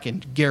closely, and I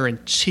can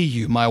guarantee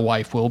you my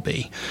wife will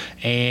be.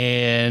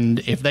 And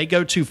if they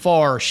go too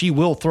far, she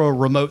will throw a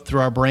remote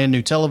through our brand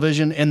new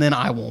television, and then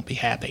I won't be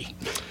happy.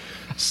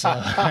 So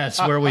that's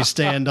where we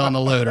stand on the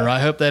Loader. I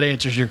hope that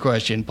answers your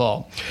question,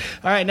 Paul.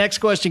 All right, next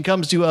question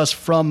comes to us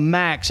from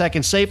Max. I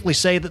can safely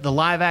say that the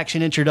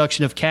live-action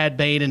introduction of Cad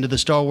Bane into the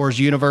Star Wars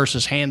universe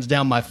is hands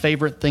down my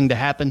favorite thing to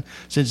happen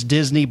since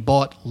Disney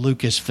bought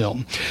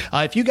Lucasfilm.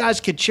 If you guys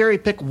could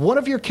cherry-pick one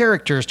of your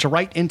characters to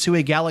write into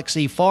a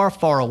galaxy far,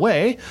 far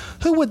away,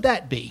 who would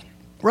that be?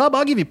 Rob,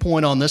 I'll give you a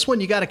point on this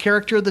one. You got a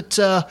character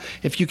that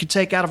if you could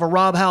take out of a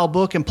Rob Howell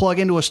book and plug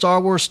into a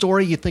Star Wars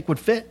story you think would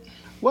fit?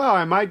 Well,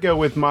 I might go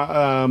with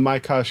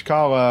Mike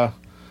Kashkala.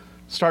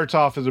 Starts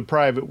off as a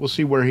private. We'll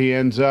see where he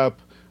ends up.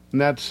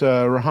 And that's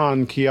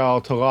Rahan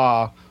Kial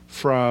Tala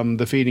from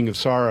The Feeding of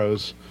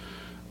Sorrows.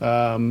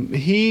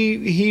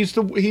 He's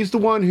the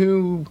one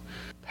who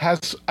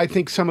has, I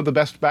think, some of the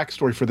best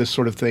backstory for this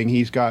sort of thing.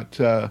 He's got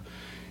a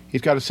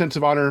sense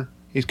of honor.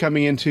 He's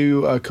coming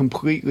into a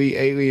completely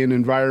alien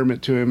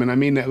environment to him, and I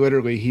mean that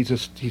literally.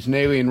 He's an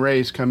alien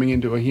race coming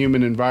into a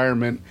human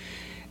environment,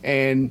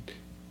 and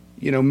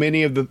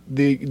many of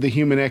the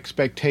human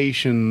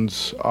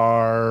expectations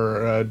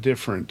are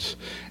different,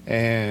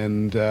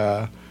 and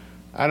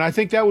I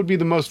think that would be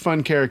the most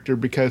fun character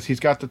because he's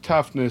got the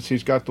toughness,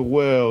 he's got the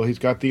will, he's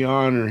got the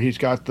honor, he's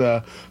got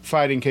the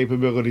fighting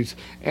capabilities,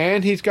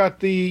 and he's got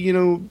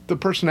the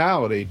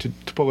personality to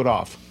pull it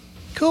off.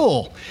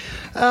 Cool.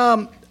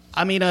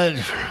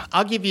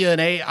 I'll give you an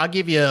A. I'll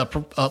give you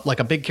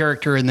a big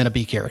character and then a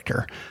B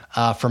character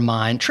for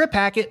mine. Trip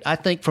Hackett, I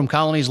think, from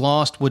Colonies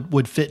Lost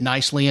would fit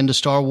nicely into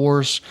Star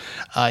Wars.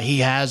 He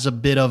has a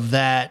bit of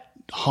that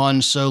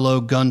Han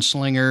Solo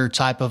gunslinger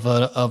type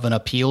of an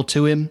appeal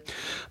to him,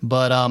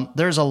 but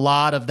there's a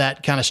lot of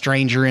that kind of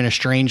stranger in a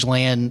strange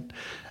land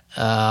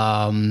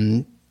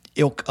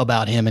ilk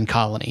about him in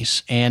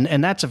Colonies,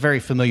 and that's a very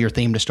familiar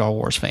theme to Star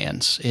Wars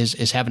fans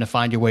is having to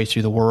find your way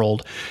through the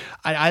world.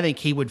 I think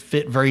he would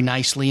fit very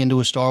nicely into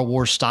a Star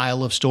Wars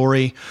style of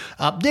story.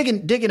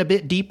 Digging a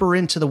bit deeper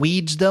into the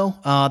weeds, though,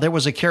 there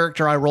was a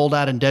character I rolled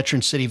out in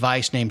Detron City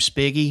Vice named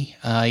Spiggy.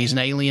 He's an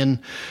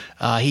alien.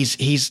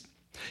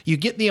 You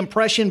get the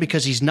impression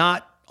because he's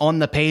not on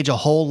the page a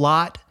whole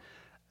lot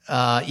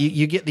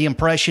you get the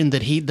impression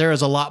that there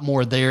is a lot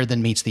more there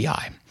than meets the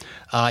eye.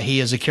 He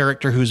is a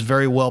character who's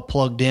very well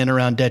plugged in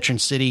around Detron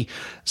City,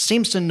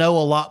 seems to know a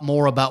lot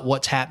more about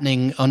what's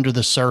happening under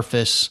the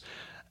surface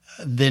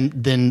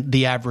than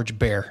the average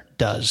bear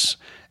does.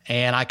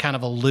 And I kind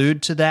of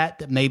allude to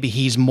that maybe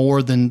he's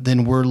more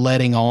than we're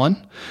letting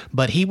on,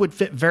 but he would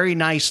fit very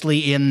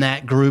nicely in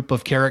that group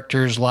of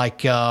characters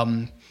like,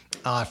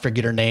 I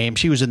forget her name.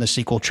 She was in the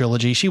sequel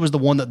trilogy. She was the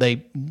one of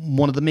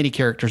the many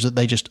characters that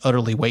they just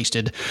utterly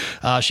wasted.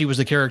 She was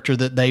the character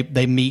that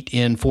they meet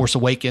in Force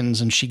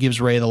Awakens, and she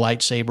gives Rey the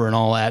lightsaber and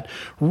all that.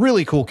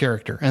 Really cool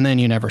character. And then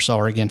you never saw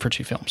her again for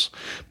 2 films.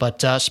 But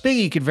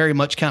Spiggy could very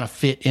much kind of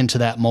fit into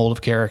that mold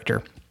of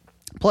character.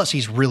 Plus,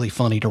 he's really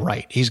funny to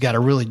write. He's got a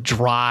really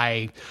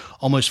dry,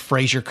 almost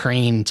Fraser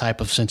Crane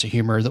type of sense of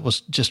humor that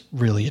was just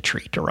really a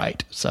treat to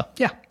write. So,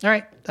 yeah, all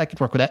right, I could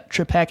work with that.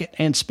 Trip Hackett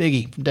and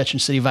Spiggy from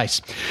Detron City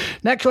Vice.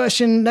 Next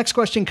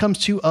question comes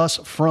to us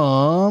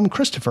from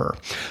Christopher.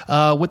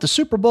 With the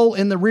Super Bowl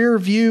in the rear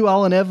view,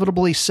 I'll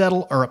inevitably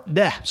settle,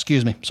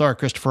 sorry,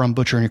 Christopher, I'm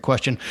butchering your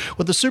question.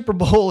 With the Super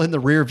Bowl in the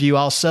rear view,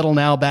 I'll settle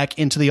now back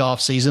into the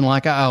offseason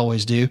like I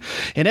always do.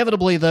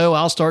 Inevitably, though,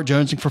 I'll start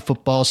jonesing for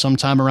football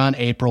sometime around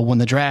April when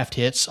the draft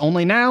hits.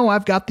 Only now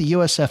I've got the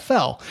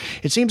USFL.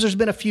 It seems there's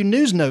been a few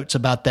news notes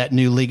about that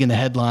new league in the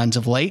headlines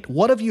of late.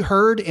 What have you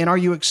heard, and are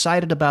you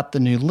excited about the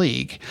new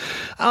league?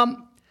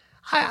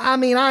 I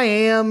mean, I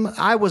am.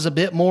 I was a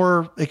bit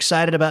more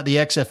excited about the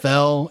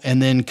XFL,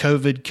 and then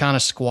COVID kind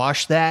of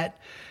squashed that.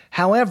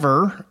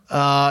 However,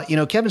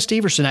 Kevin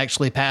Steverson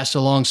actually passed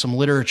along some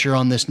literature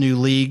on this new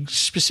league,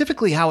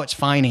 specifically how it's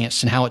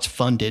financed and how it's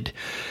funded.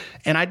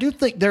 And I do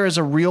think there is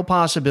a real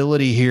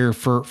possibility here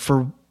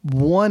for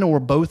one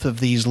or both of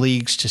these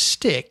leagues to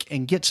stick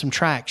and get some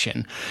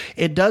traction.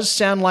 It does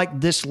sound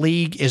like this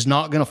league is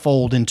not going to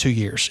fold in 2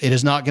 years. It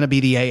is not going to be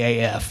the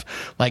AAF.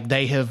 Like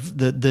they have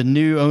the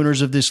new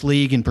owners of this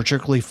league, and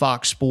particularly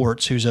Fox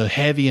Sports, who's a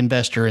heavy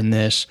investor in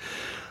this,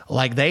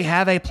 like they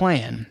have a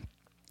plan.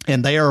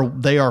 And they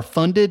are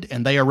funded,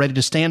 and they are ready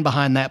to stand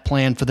behind that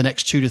plan for the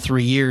next 2 to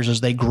 3 years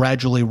as they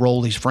gradually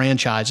roll these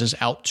franchises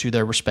out to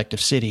their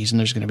respective cities. And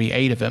there's going to be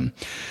 8 of them.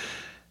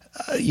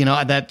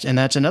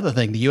 That's another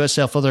thing. The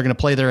USFL, they're going to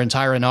play their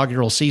entire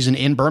inaugural season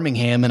in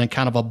Birmingham in a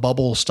kind of a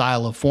bubble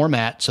style of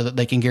format so that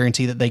they can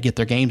guarantee that they get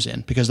their games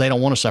in, because they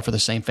don't want to suffer the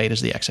same fate as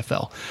the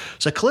XFL.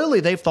 So clearly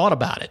they've thought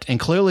about it, and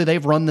clearly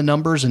they've run the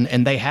numbers,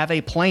 and they have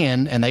a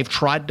plan, and they've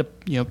tried to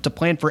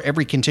plan for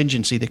every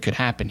contingency that could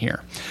happen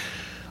here.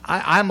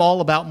 I'm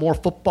all about more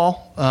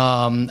football.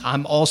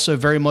 I'm also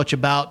very much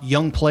about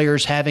young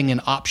players having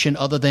an option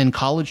other than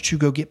college to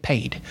go get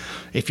paid.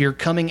 If you're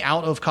coming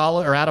out of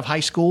college or out of high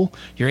school,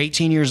 you're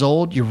 18 years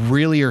old, you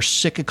really are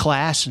sick of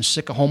class and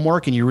sick of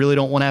homework, and you really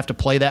don't want to have to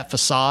play that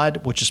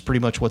facade, which is pretty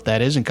much what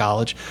that is in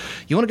college.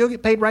 You want to go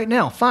get paid right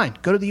now? Fine.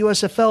 Go to the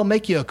USFL,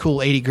 make you a cool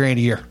 $80,000 a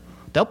year.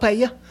 They'll pay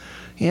you.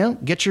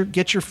 Get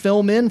your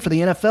film in for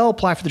the NFL,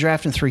 apply for the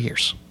draft in 3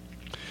 years.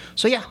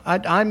 So, yeah,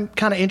 I'm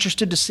kind of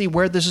interested to see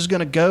where this is going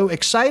to go.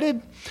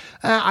 Excited?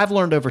 I've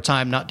learned over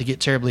time not to get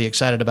terribly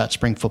excited about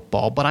spring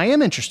football, but I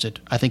am interested.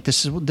 I think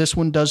this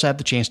one does have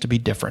the chance to be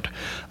different.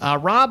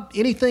 Rob,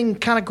 anything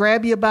kind of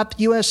grab you about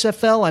the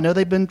USFL? I know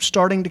they've been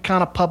starting to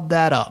kind of pub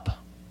that up.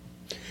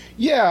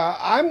 Yeah,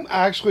 I'm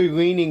actually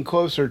leaning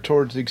closer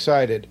towards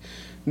excited.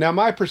 Now,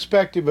 my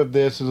perspective of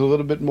this is a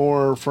little bit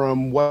more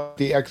from what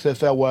the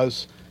XFL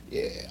was.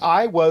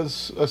 I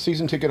was a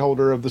season ticket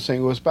holder of the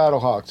St. Louis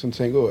Battlehawks in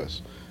St.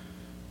 Louis.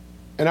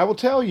 And I will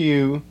tell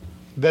you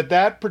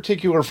that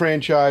particular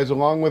franchise,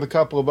 along with a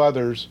couple of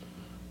others,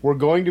 were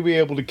going to be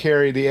able to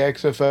carry the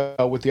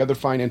XFL with the other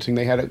financing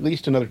they had at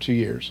least another 2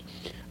 years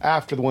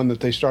after the one that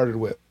they started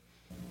with.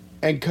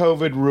 And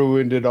COVID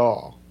ruined it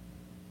all.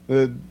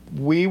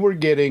 We were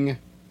getting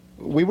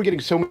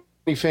so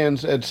many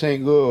fans at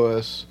St.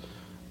 Louis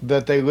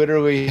that they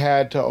literally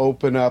had to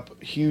open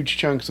up huge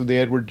chunks of the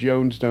Edward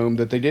Jones Dome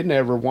that they didn't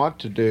ever want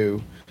to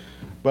do,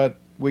 but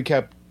we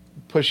kept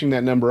pushing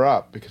that number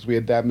up because we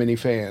had that many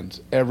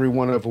fans. Every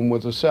one of them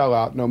was a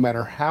sellout, no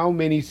matter how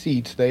many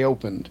seats they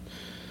opened.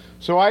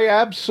 So I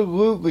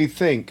absolutely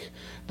think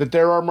that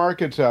there are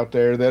markets out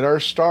there that are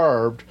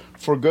starved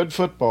for good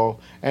football,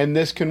 and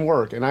this can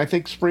work. And I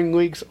think spring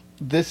leagues,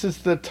 this is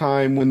the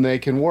time when they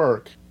can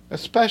work,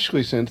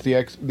 especially since the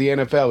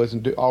NFL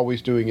isn't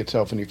always doing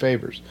itself any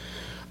favors.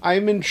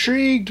 I'm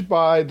intrigued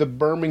by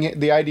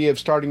the idea of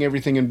starting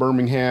everything in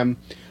Birmingham.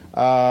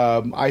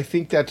 I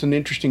think that's an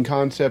interesting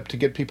concept to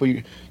get people,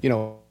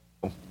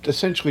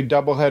 essentially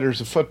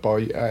doubleheaders of football.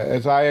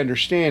 As I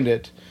understand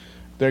it,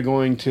 they're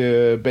going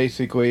to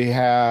basically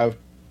have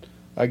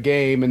a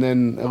game and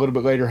then a little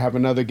bit later have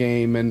another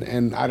game.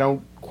 And I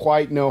don't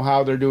quite know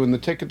how they're doing the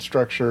ticket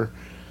structure,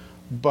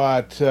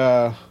 but,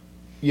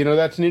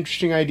 that's an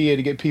interesting idea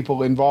to get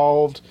people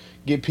involved,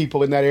 get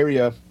people in that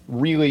area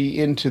really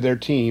into their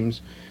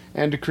teams,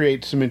 and to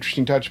create some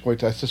interesting touch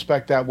points. I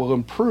suspect that will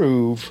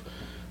improve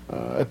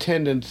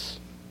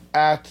attendance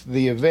at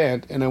the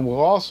event. And I will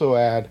also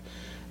add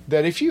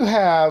that it's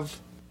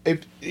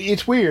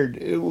weird.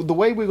 The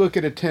way we look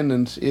at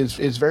attendance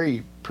is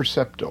very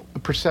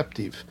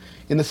perceptive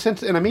in the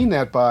sense, and I mean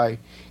that by,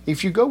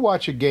 if you go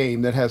watch a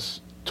game that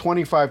has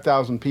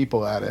 25,000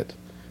 people at it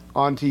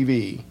on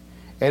TV,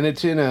 and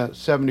it's in a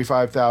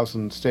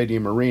 75,000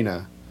 stadium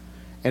arena,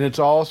 and it's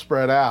all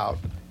spread out,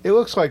 it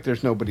looks like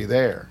there's nobody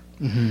there.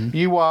 Mm-hmm.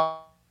 You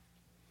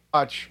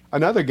watch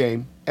another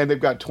game, and they've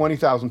got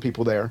 20,000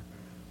 people there,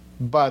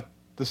 but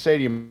the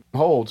stadium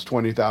holds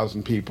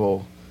 20,000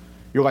 people.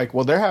 You're like,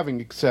 well, they're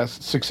having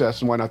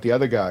success, and why not the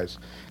other guys?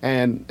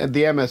 And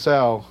the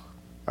MSL,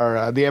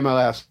 or the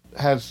MLS,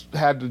 has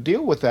had to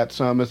deal with that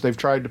some as they've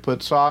tried to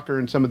put soccer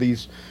in some of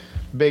these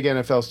big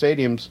NFL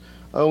stadiums,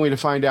 only to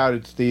find out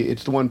it's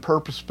the one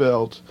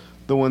purpose-built,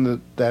 the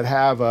one that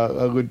have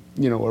a good,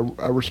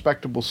 a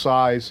respectable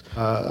size,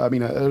 a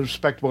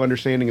respectable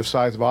understanding of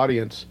size of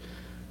audience,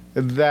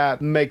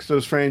 that makes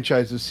those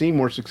franchises seem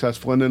more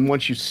successful. And then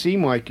once you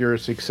seem like you're a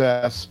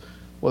success,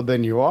 well,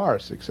 then you are a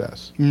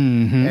success.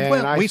 Mm-hmm.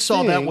 Well, we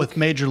saw that with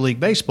Major League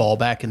Baseball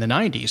back in the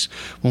 90s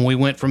when we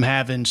went from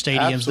having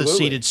stadiums that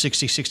seated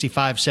 60,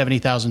 65,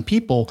 70,000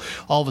 people.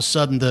 All of a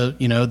sudden,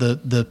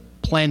 the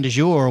plan du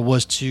jour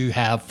was to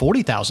have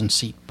 40,000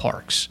 seat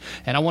parks.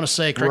 And I want to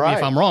say, correct me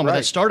if I'm wrong, but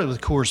that started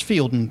with Coors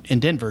Field in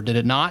Denver, did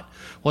it not?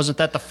 Wasn't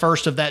that the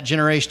first of that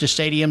generation of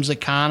stadiums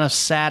that kind of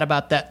sat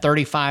about that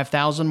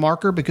 35,000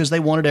 marker because they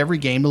wanted every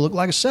game to look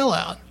like a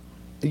sellout?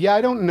 Yeah,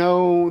 I don't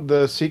know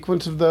the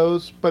sequence of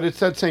those, but it's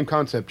that same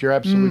concept. You're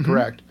absolutely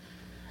correct.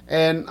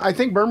 And I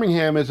think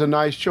Birmingham is a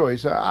nice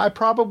choice. I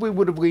probably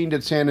would have leaned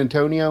at San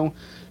Antonio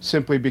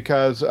simply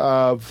because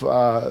of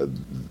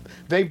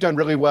they've done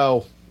really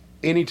well.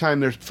 Anytime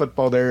there's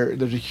football there,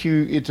 there's a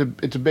huge.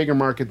 It's a bigger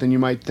market than you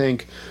might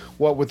think.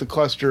 What with the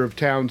cluster of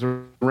towns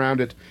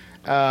around it,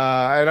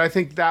 and I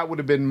think that would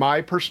have been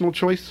my personal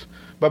choice.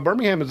 But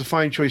Birmingham is a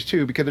fine choice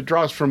too because it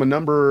draws from a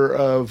number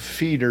of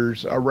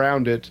feeders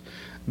around it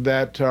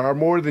that are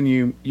more than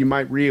you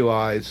might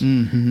realize.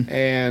 Mm-hmm.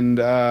 And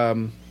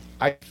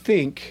I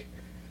think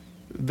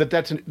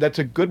that's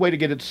a good way to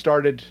get it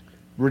started.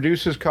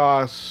 Reduces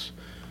costs,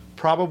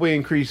 probably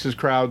increases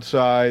crowd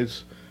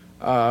size.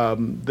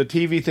 The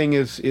TV thing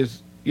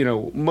is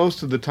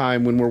most of the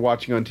time when we're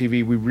watching on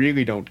TV, we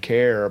really don't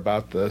care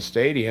about the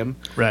stadium,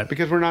 right?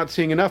 Because we're not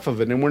seeing enough of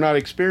it and we're not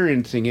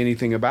experiencing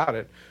anything about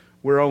it.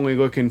 We're only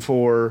looking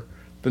for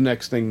the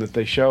next thing that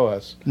they show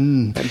us.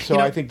 And so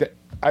I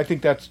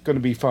think that's going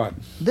to be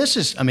fun.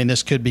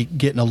 This could be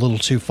getting a little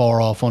too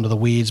far off onto the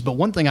weeds, but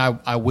one thing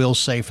I will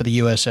say for the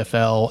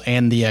USFL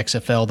and the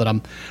XFL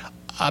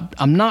that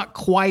I'm not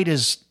quite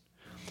as.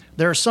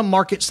 There are some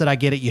markets that I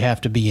get it you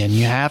have to be in.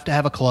 You have to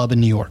have a club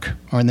in New York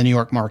or in the New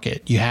York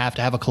market. You have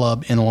to have a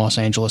club in the Los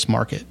Angeles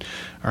market.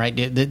 All right.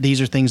 These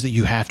are things that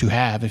you have to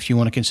have if you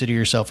want to consider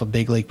yourself a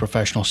big league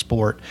professional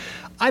sport.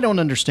 I don't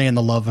understand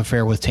the love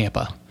affair with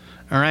Tampa.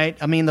 All right.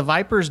 I mean, the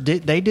Vipers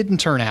didn't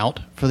turn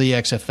out for the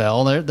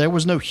XFL. There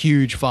was no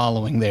huge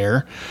following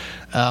there.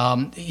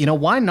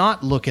 Why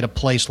not look at a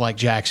place like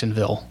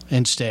Jacksonville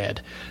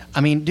instead? I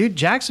mean, dude,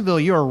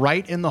 Jacksonville, you are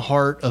right in the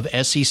heart of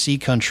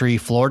SEC country,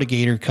 Florida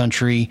Gator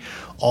country,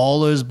 all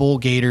those Bull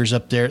Gators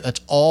up there.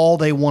 That's all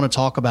they want to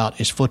talk about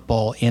is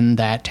football in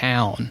that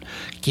town.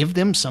 Give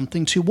them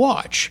something to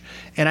watch.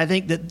 And I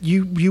think that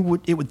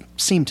it would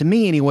seem to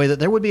me anyway that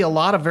there would be a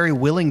lot of very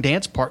willing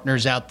dance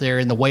partners out there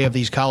in the way of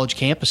these college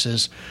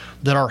campuses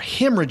that are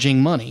hemorrhaging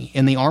money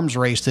in the arms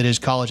race that is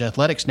college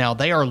athletics now.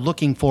 They are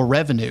looking for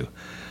revenue.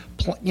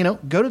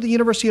 Go to the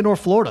University of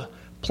North Florida.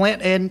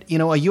 Plant a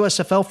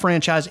USFL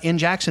franchise in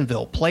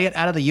Jacksonville. Play it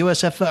out of the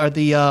USFL or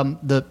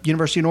the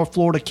University of North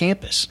Florida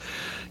campus.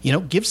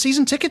 Give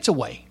season tickets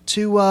away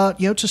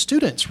to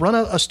students. Run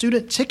a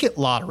student ticket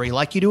lottery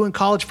like you do in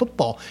college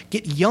football.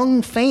 Get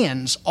young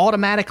fans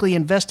automatically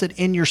invested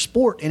in your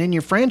sport and in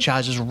your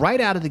franchises right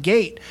out of the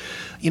gate.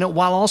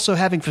 While also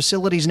having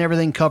facilities and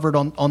everything covered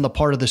on the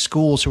part of the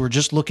schools who are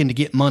just looking to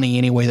get money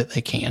any way that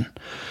they can.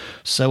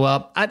 So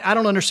I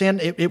don't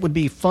understand. It would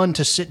be fun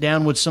to sit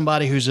down with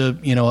somebody who's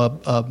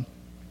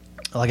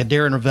like a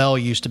Darren Ravel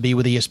used to be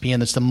with ESPN.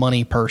 That's the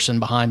money person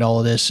behind all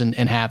of this, and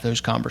have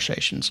those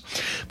conversations.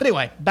 But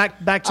anyway, back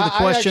to the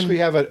question. I actually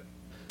have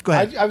Go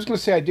ahead. I was going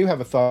to say I do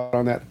have a thought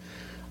on that.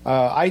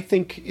 I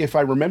think, if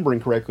I'm remembering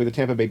correctly, the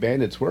Tampa Bay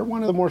Bandits were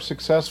one of the more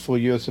successful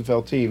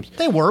USFL teams.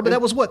 They were, but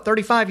that was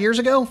 35 years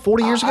ago,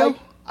 40 years ago?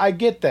 I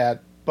get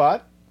that,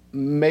 but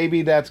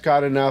maybe that's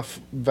got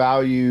enough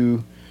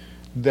value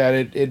that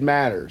it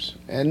matters,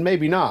 and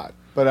maybe not.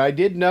 But I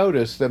did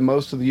notice that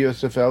most of the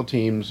USFL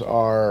teams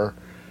are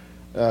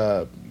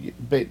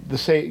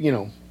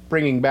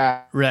bringing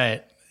back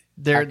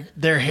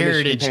their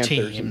heritage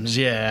teams.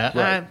 Yeah,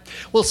 right.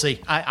 We'll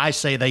see. I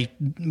say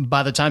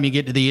by the time you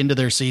get to the end of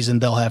their season,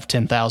 they'll have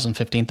 10,000,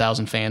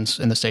 15,000 fans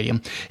in the stadium.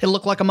 It'll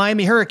look like a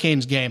Miami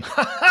Hurricanes game.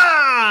 Ha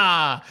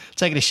ha!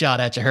 Taking a shot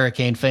at you,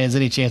 Hurricane fans,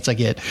 any chance I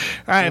get.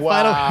 All right,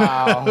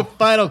 Wow.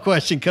 final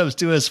question comes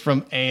to us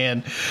from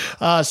Ann.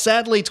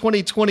 Sadly,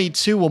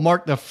 2022 will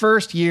mark the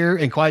first year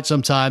in quite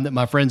some time that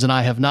my friends and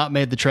I have not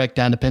made the trek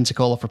down to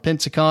Pensacola for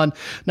Pensacon.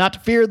 Not to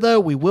fear, though,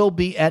 we will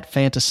be at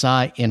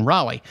Fantasy in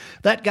Raleigh.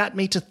 That got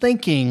me to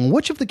thinking,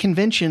 which of the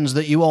conventions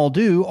that you all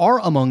do are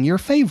among your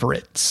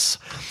favorites?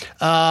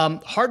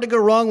 Hard to go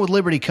wrong with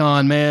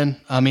LibertyCon, man.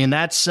 I mean,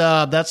 that's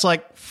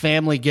like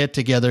family get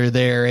together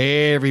there.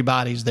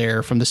 Everybody's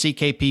there, from the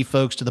CKP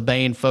folks to the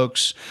Bain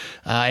folks,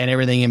 and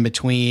everything in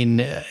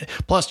between.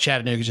 Plus,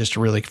 Chattanooga is just a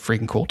really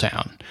freaking cool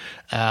town.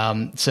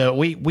 So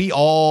we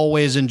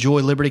always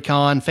enjoy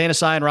LibertyCon.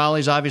 Fantasy in Raleigh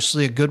is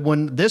obviously a good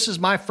one. This is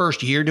my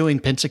first year doing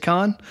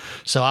Pensacon,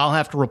 so I'll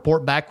have to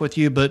report back with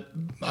you. But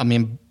I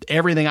mean,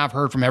 everything I've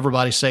heard from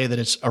everybody say that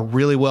it's a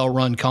really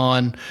well-run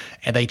con,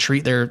 and they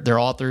treat their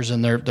authors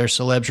and their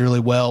celebs really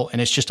well,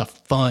 and it's just a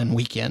fun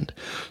weekend.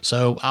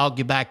 So I'll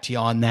get back to you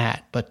on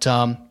that. But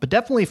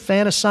definitely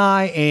Fantasy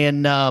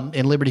and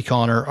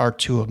LibertyCon are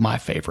two of my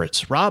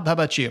favorites. Rob, how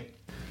about you?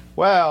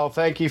 Well,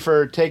 thank you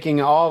for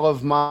taking all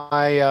of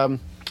my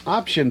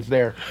options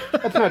there.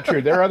 That's not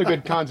true. There are other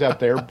good cons out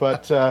there,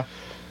 but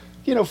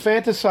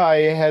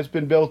Fantasy has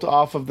been built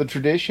off of the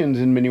traditions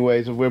in many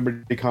ways of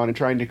LibertyCon and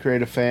trying to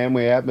create a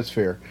family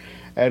atmosphere.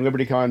 And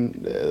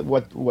LibertyCon,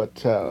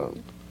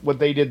 what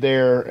they did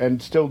there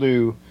and still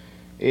do,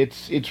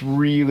 it's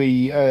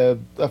really a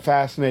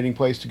fascinating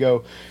place to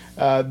go.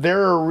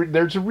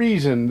 There's a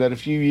reason that a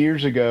few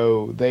years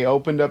ago they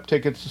opened up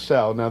tickets to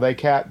sell. Now at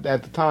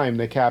the time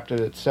they capped it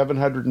at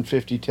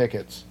 750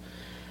 tickets.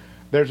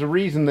 There's a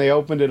reason they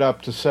opened it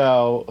up to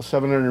sell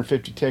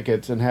 750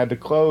 tickets and had to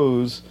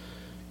close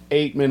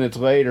 8 minutes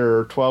later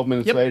or 12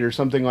 minutes later,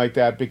 something like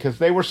that, because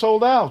they were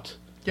sold out.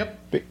 Yep.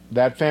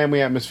 That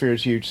family atmosphere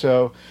is huge.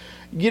 So,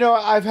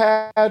 I've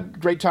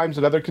had great times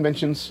at other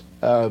conventions.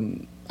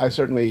 I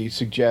certainly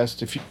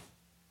suggest, if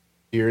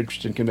you're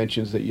interested in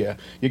conventions, that you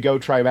go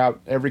try them out.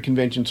 Every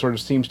convention sort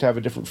of seems to have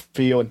a different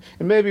feel, and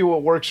maybe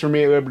what works for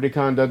me at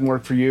LibertyCon doesn't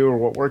work for you, or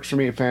what works for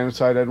me at Fantasy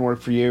doesn't work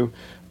for you.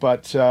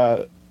 But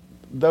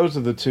those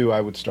are the two I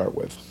would start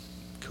with.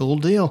 Cool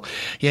deal.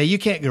 Yeah, you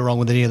can't go wrong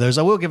with any of those.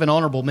 I will give an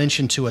honorable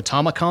mention to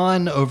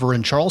Atomicon over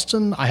in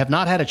Charleston. I have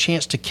not had a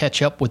chance to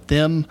catch up with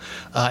them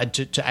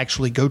to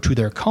actually go to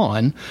their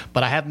con,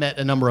 but I have met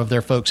a number of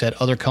their folks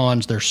at other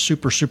cons. They're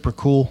super, super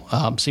cool.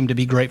 Seem to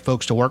be great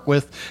folks to work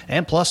with.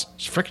 And plus,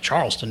 it's freaking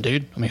Charleston,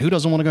 dude. I mean, who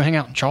doesn't want to go hang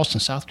out in Charleston,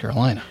 South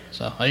Carolina?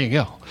 So there you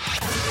go.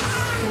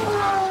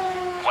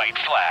 White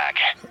flag.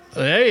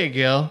 There you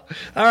go.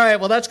 All right.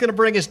 Well, that's going to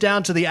bring us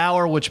down to the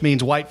hour, which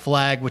means white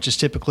flag, which is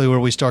typically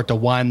where we start to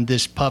wind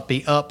this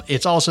puppy up.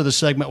 It's also the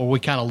segment where we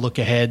kind of look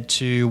ahead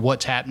to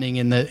what's happening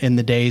in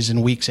the days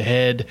and weeks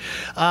ahead.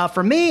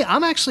 For me,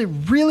 I'm actually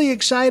really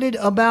excited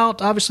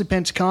about, obviously,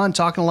 Pensacon,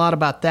 talking a lot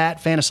about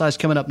that. Fantasy's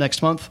coming up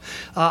next month.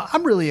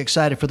 I'm really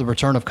excited for the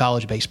return of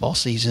college baseball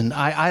season.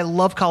 I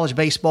love college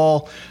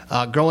baseball.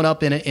 Growing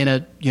up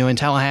in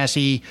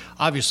Tallahassee,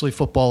 obviously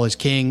football is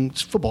king.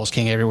 Football is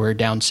king everywhere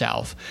down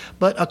south.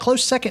 But a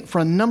close second for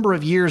a number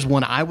of years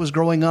when I was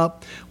growing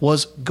up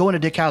was going to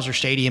Dick Howser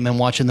Stadium and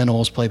watching the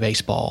Noles play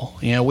baseball.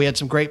 We had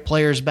some great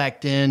players back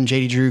then.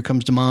 J.D. Drew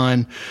comes to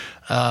mind.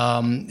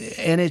 And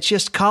it's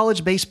just,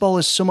 college baseball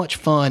is so much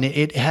fun.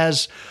 It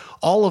has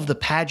all of the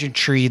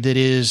pageantry that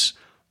is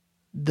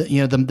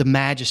the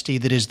majesty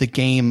that is the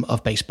game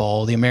of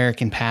baseball, the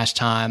American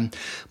pastime,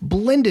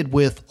 blended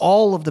with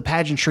all of the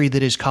pageantry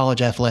that is college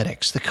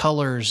athletics, the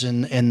colors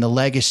and the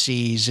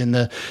legacies and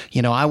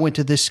I went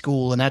to this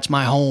school and that's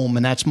my home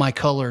and that's my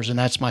colors and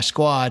that's my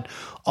squad,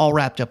 all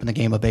wrapped up in the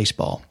game of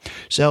baseball.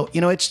 So,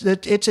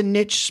 it's a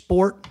niche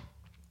sport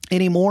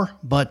anymore,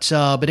 but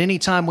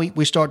anytime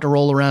we start to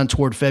roll around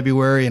toward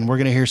February and we're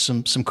going to hear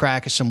some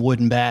crack of some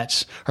wooden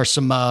bats or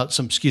some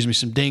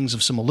dings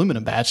of some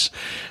aluminum bats,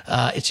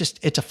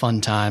 it's a fun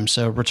time.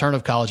 So return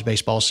of college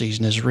baseball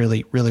season is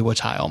really, really what's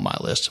high on my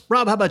list.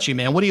 Rob, how about you,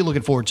 man? What are you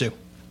looking forward to?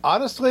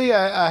 Honestly,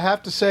 I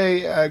have to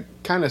say,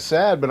 kind of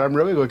sad, but I'm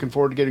really looking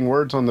forward to getting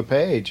words on the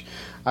page.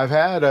 I've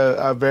had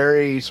a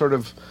very sort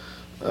of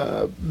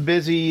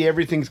busy,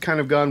 everything's kind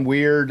of gone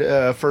weird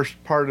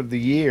first part of the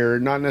year.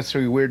 Not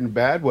necessarily weird in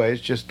bad ways,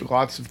 just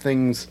lots of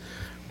things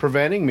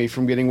preventing me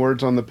from getting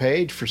words on the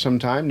page for some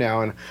time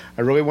now, and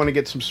I really want to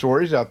get some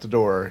stories out the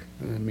door.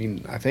 I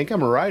mean, I think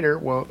I'm a writer.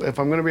 Well, if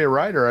I'm going to be a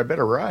writer, I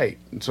better write.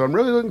 And so I'm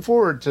really looking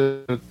forward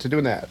to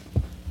doing that.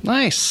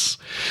 Nice.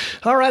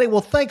 All righty. Well,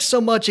 thanks so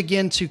much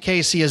again to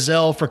Kacey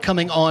Ezell for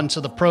coming on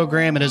to the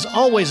program. It is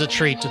always a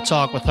treat to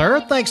talk with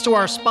her. Thanks to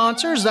our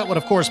sponsors. That would,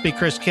 of course, be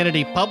Chris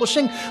Kennedy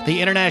Publishing,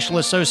 the International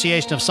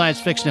Association of Science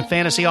Fiction and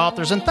Fantasy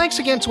Authors. And thanks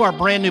again to our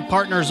brand new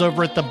partners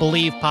over at the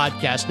Believe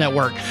Podcast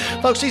Network.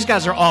 Folks, these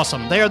guys are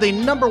awesome. They are the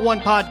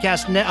 #1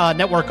 podcast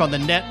network on the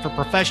net for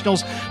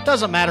professionals.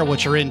 Doesn't matter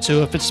what you're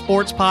into. If it's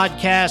sports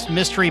podcasts,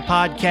 mystery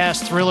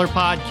podcasts, thriller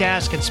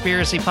podcasts,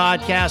 conspiracy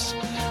podcasts,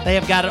 they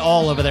have got it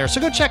all over there. So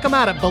go check them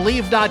out at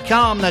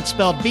Believe.com. That's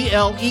spelled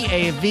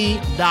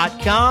BLEAV.com.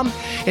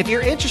 If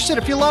you're interested,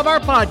 if you love our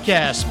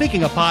podcast,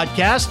 speaking of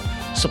podcasts,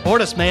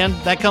 Support us, man.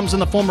 That comes in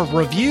the form of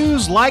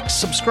reviews, likes,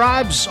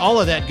 subscribes, all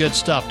of that good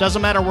stuff.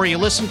 Doesn't matter where you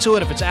listen to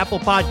it, if it's Apple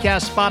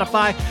Podcasts,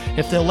 Spotify,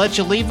 if they'll let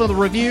you leave the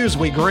reviews,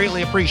 we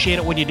greatly appreciate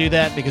it when you do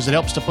that because it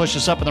helps to push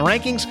us up in the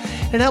rankings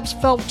and it helps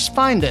folks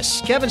find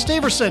us. Kevin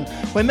Steverson,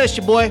 we missed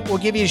you, boy. We'll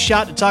give you a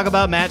shot to talk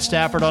about Matt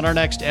Stafford on our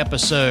next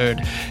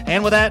episode.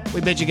 And with that,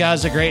 we bid you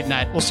guys a great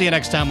night. We'll see you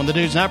next time on the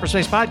Dudes in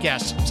Hyperspace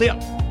Podcast. See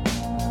ya.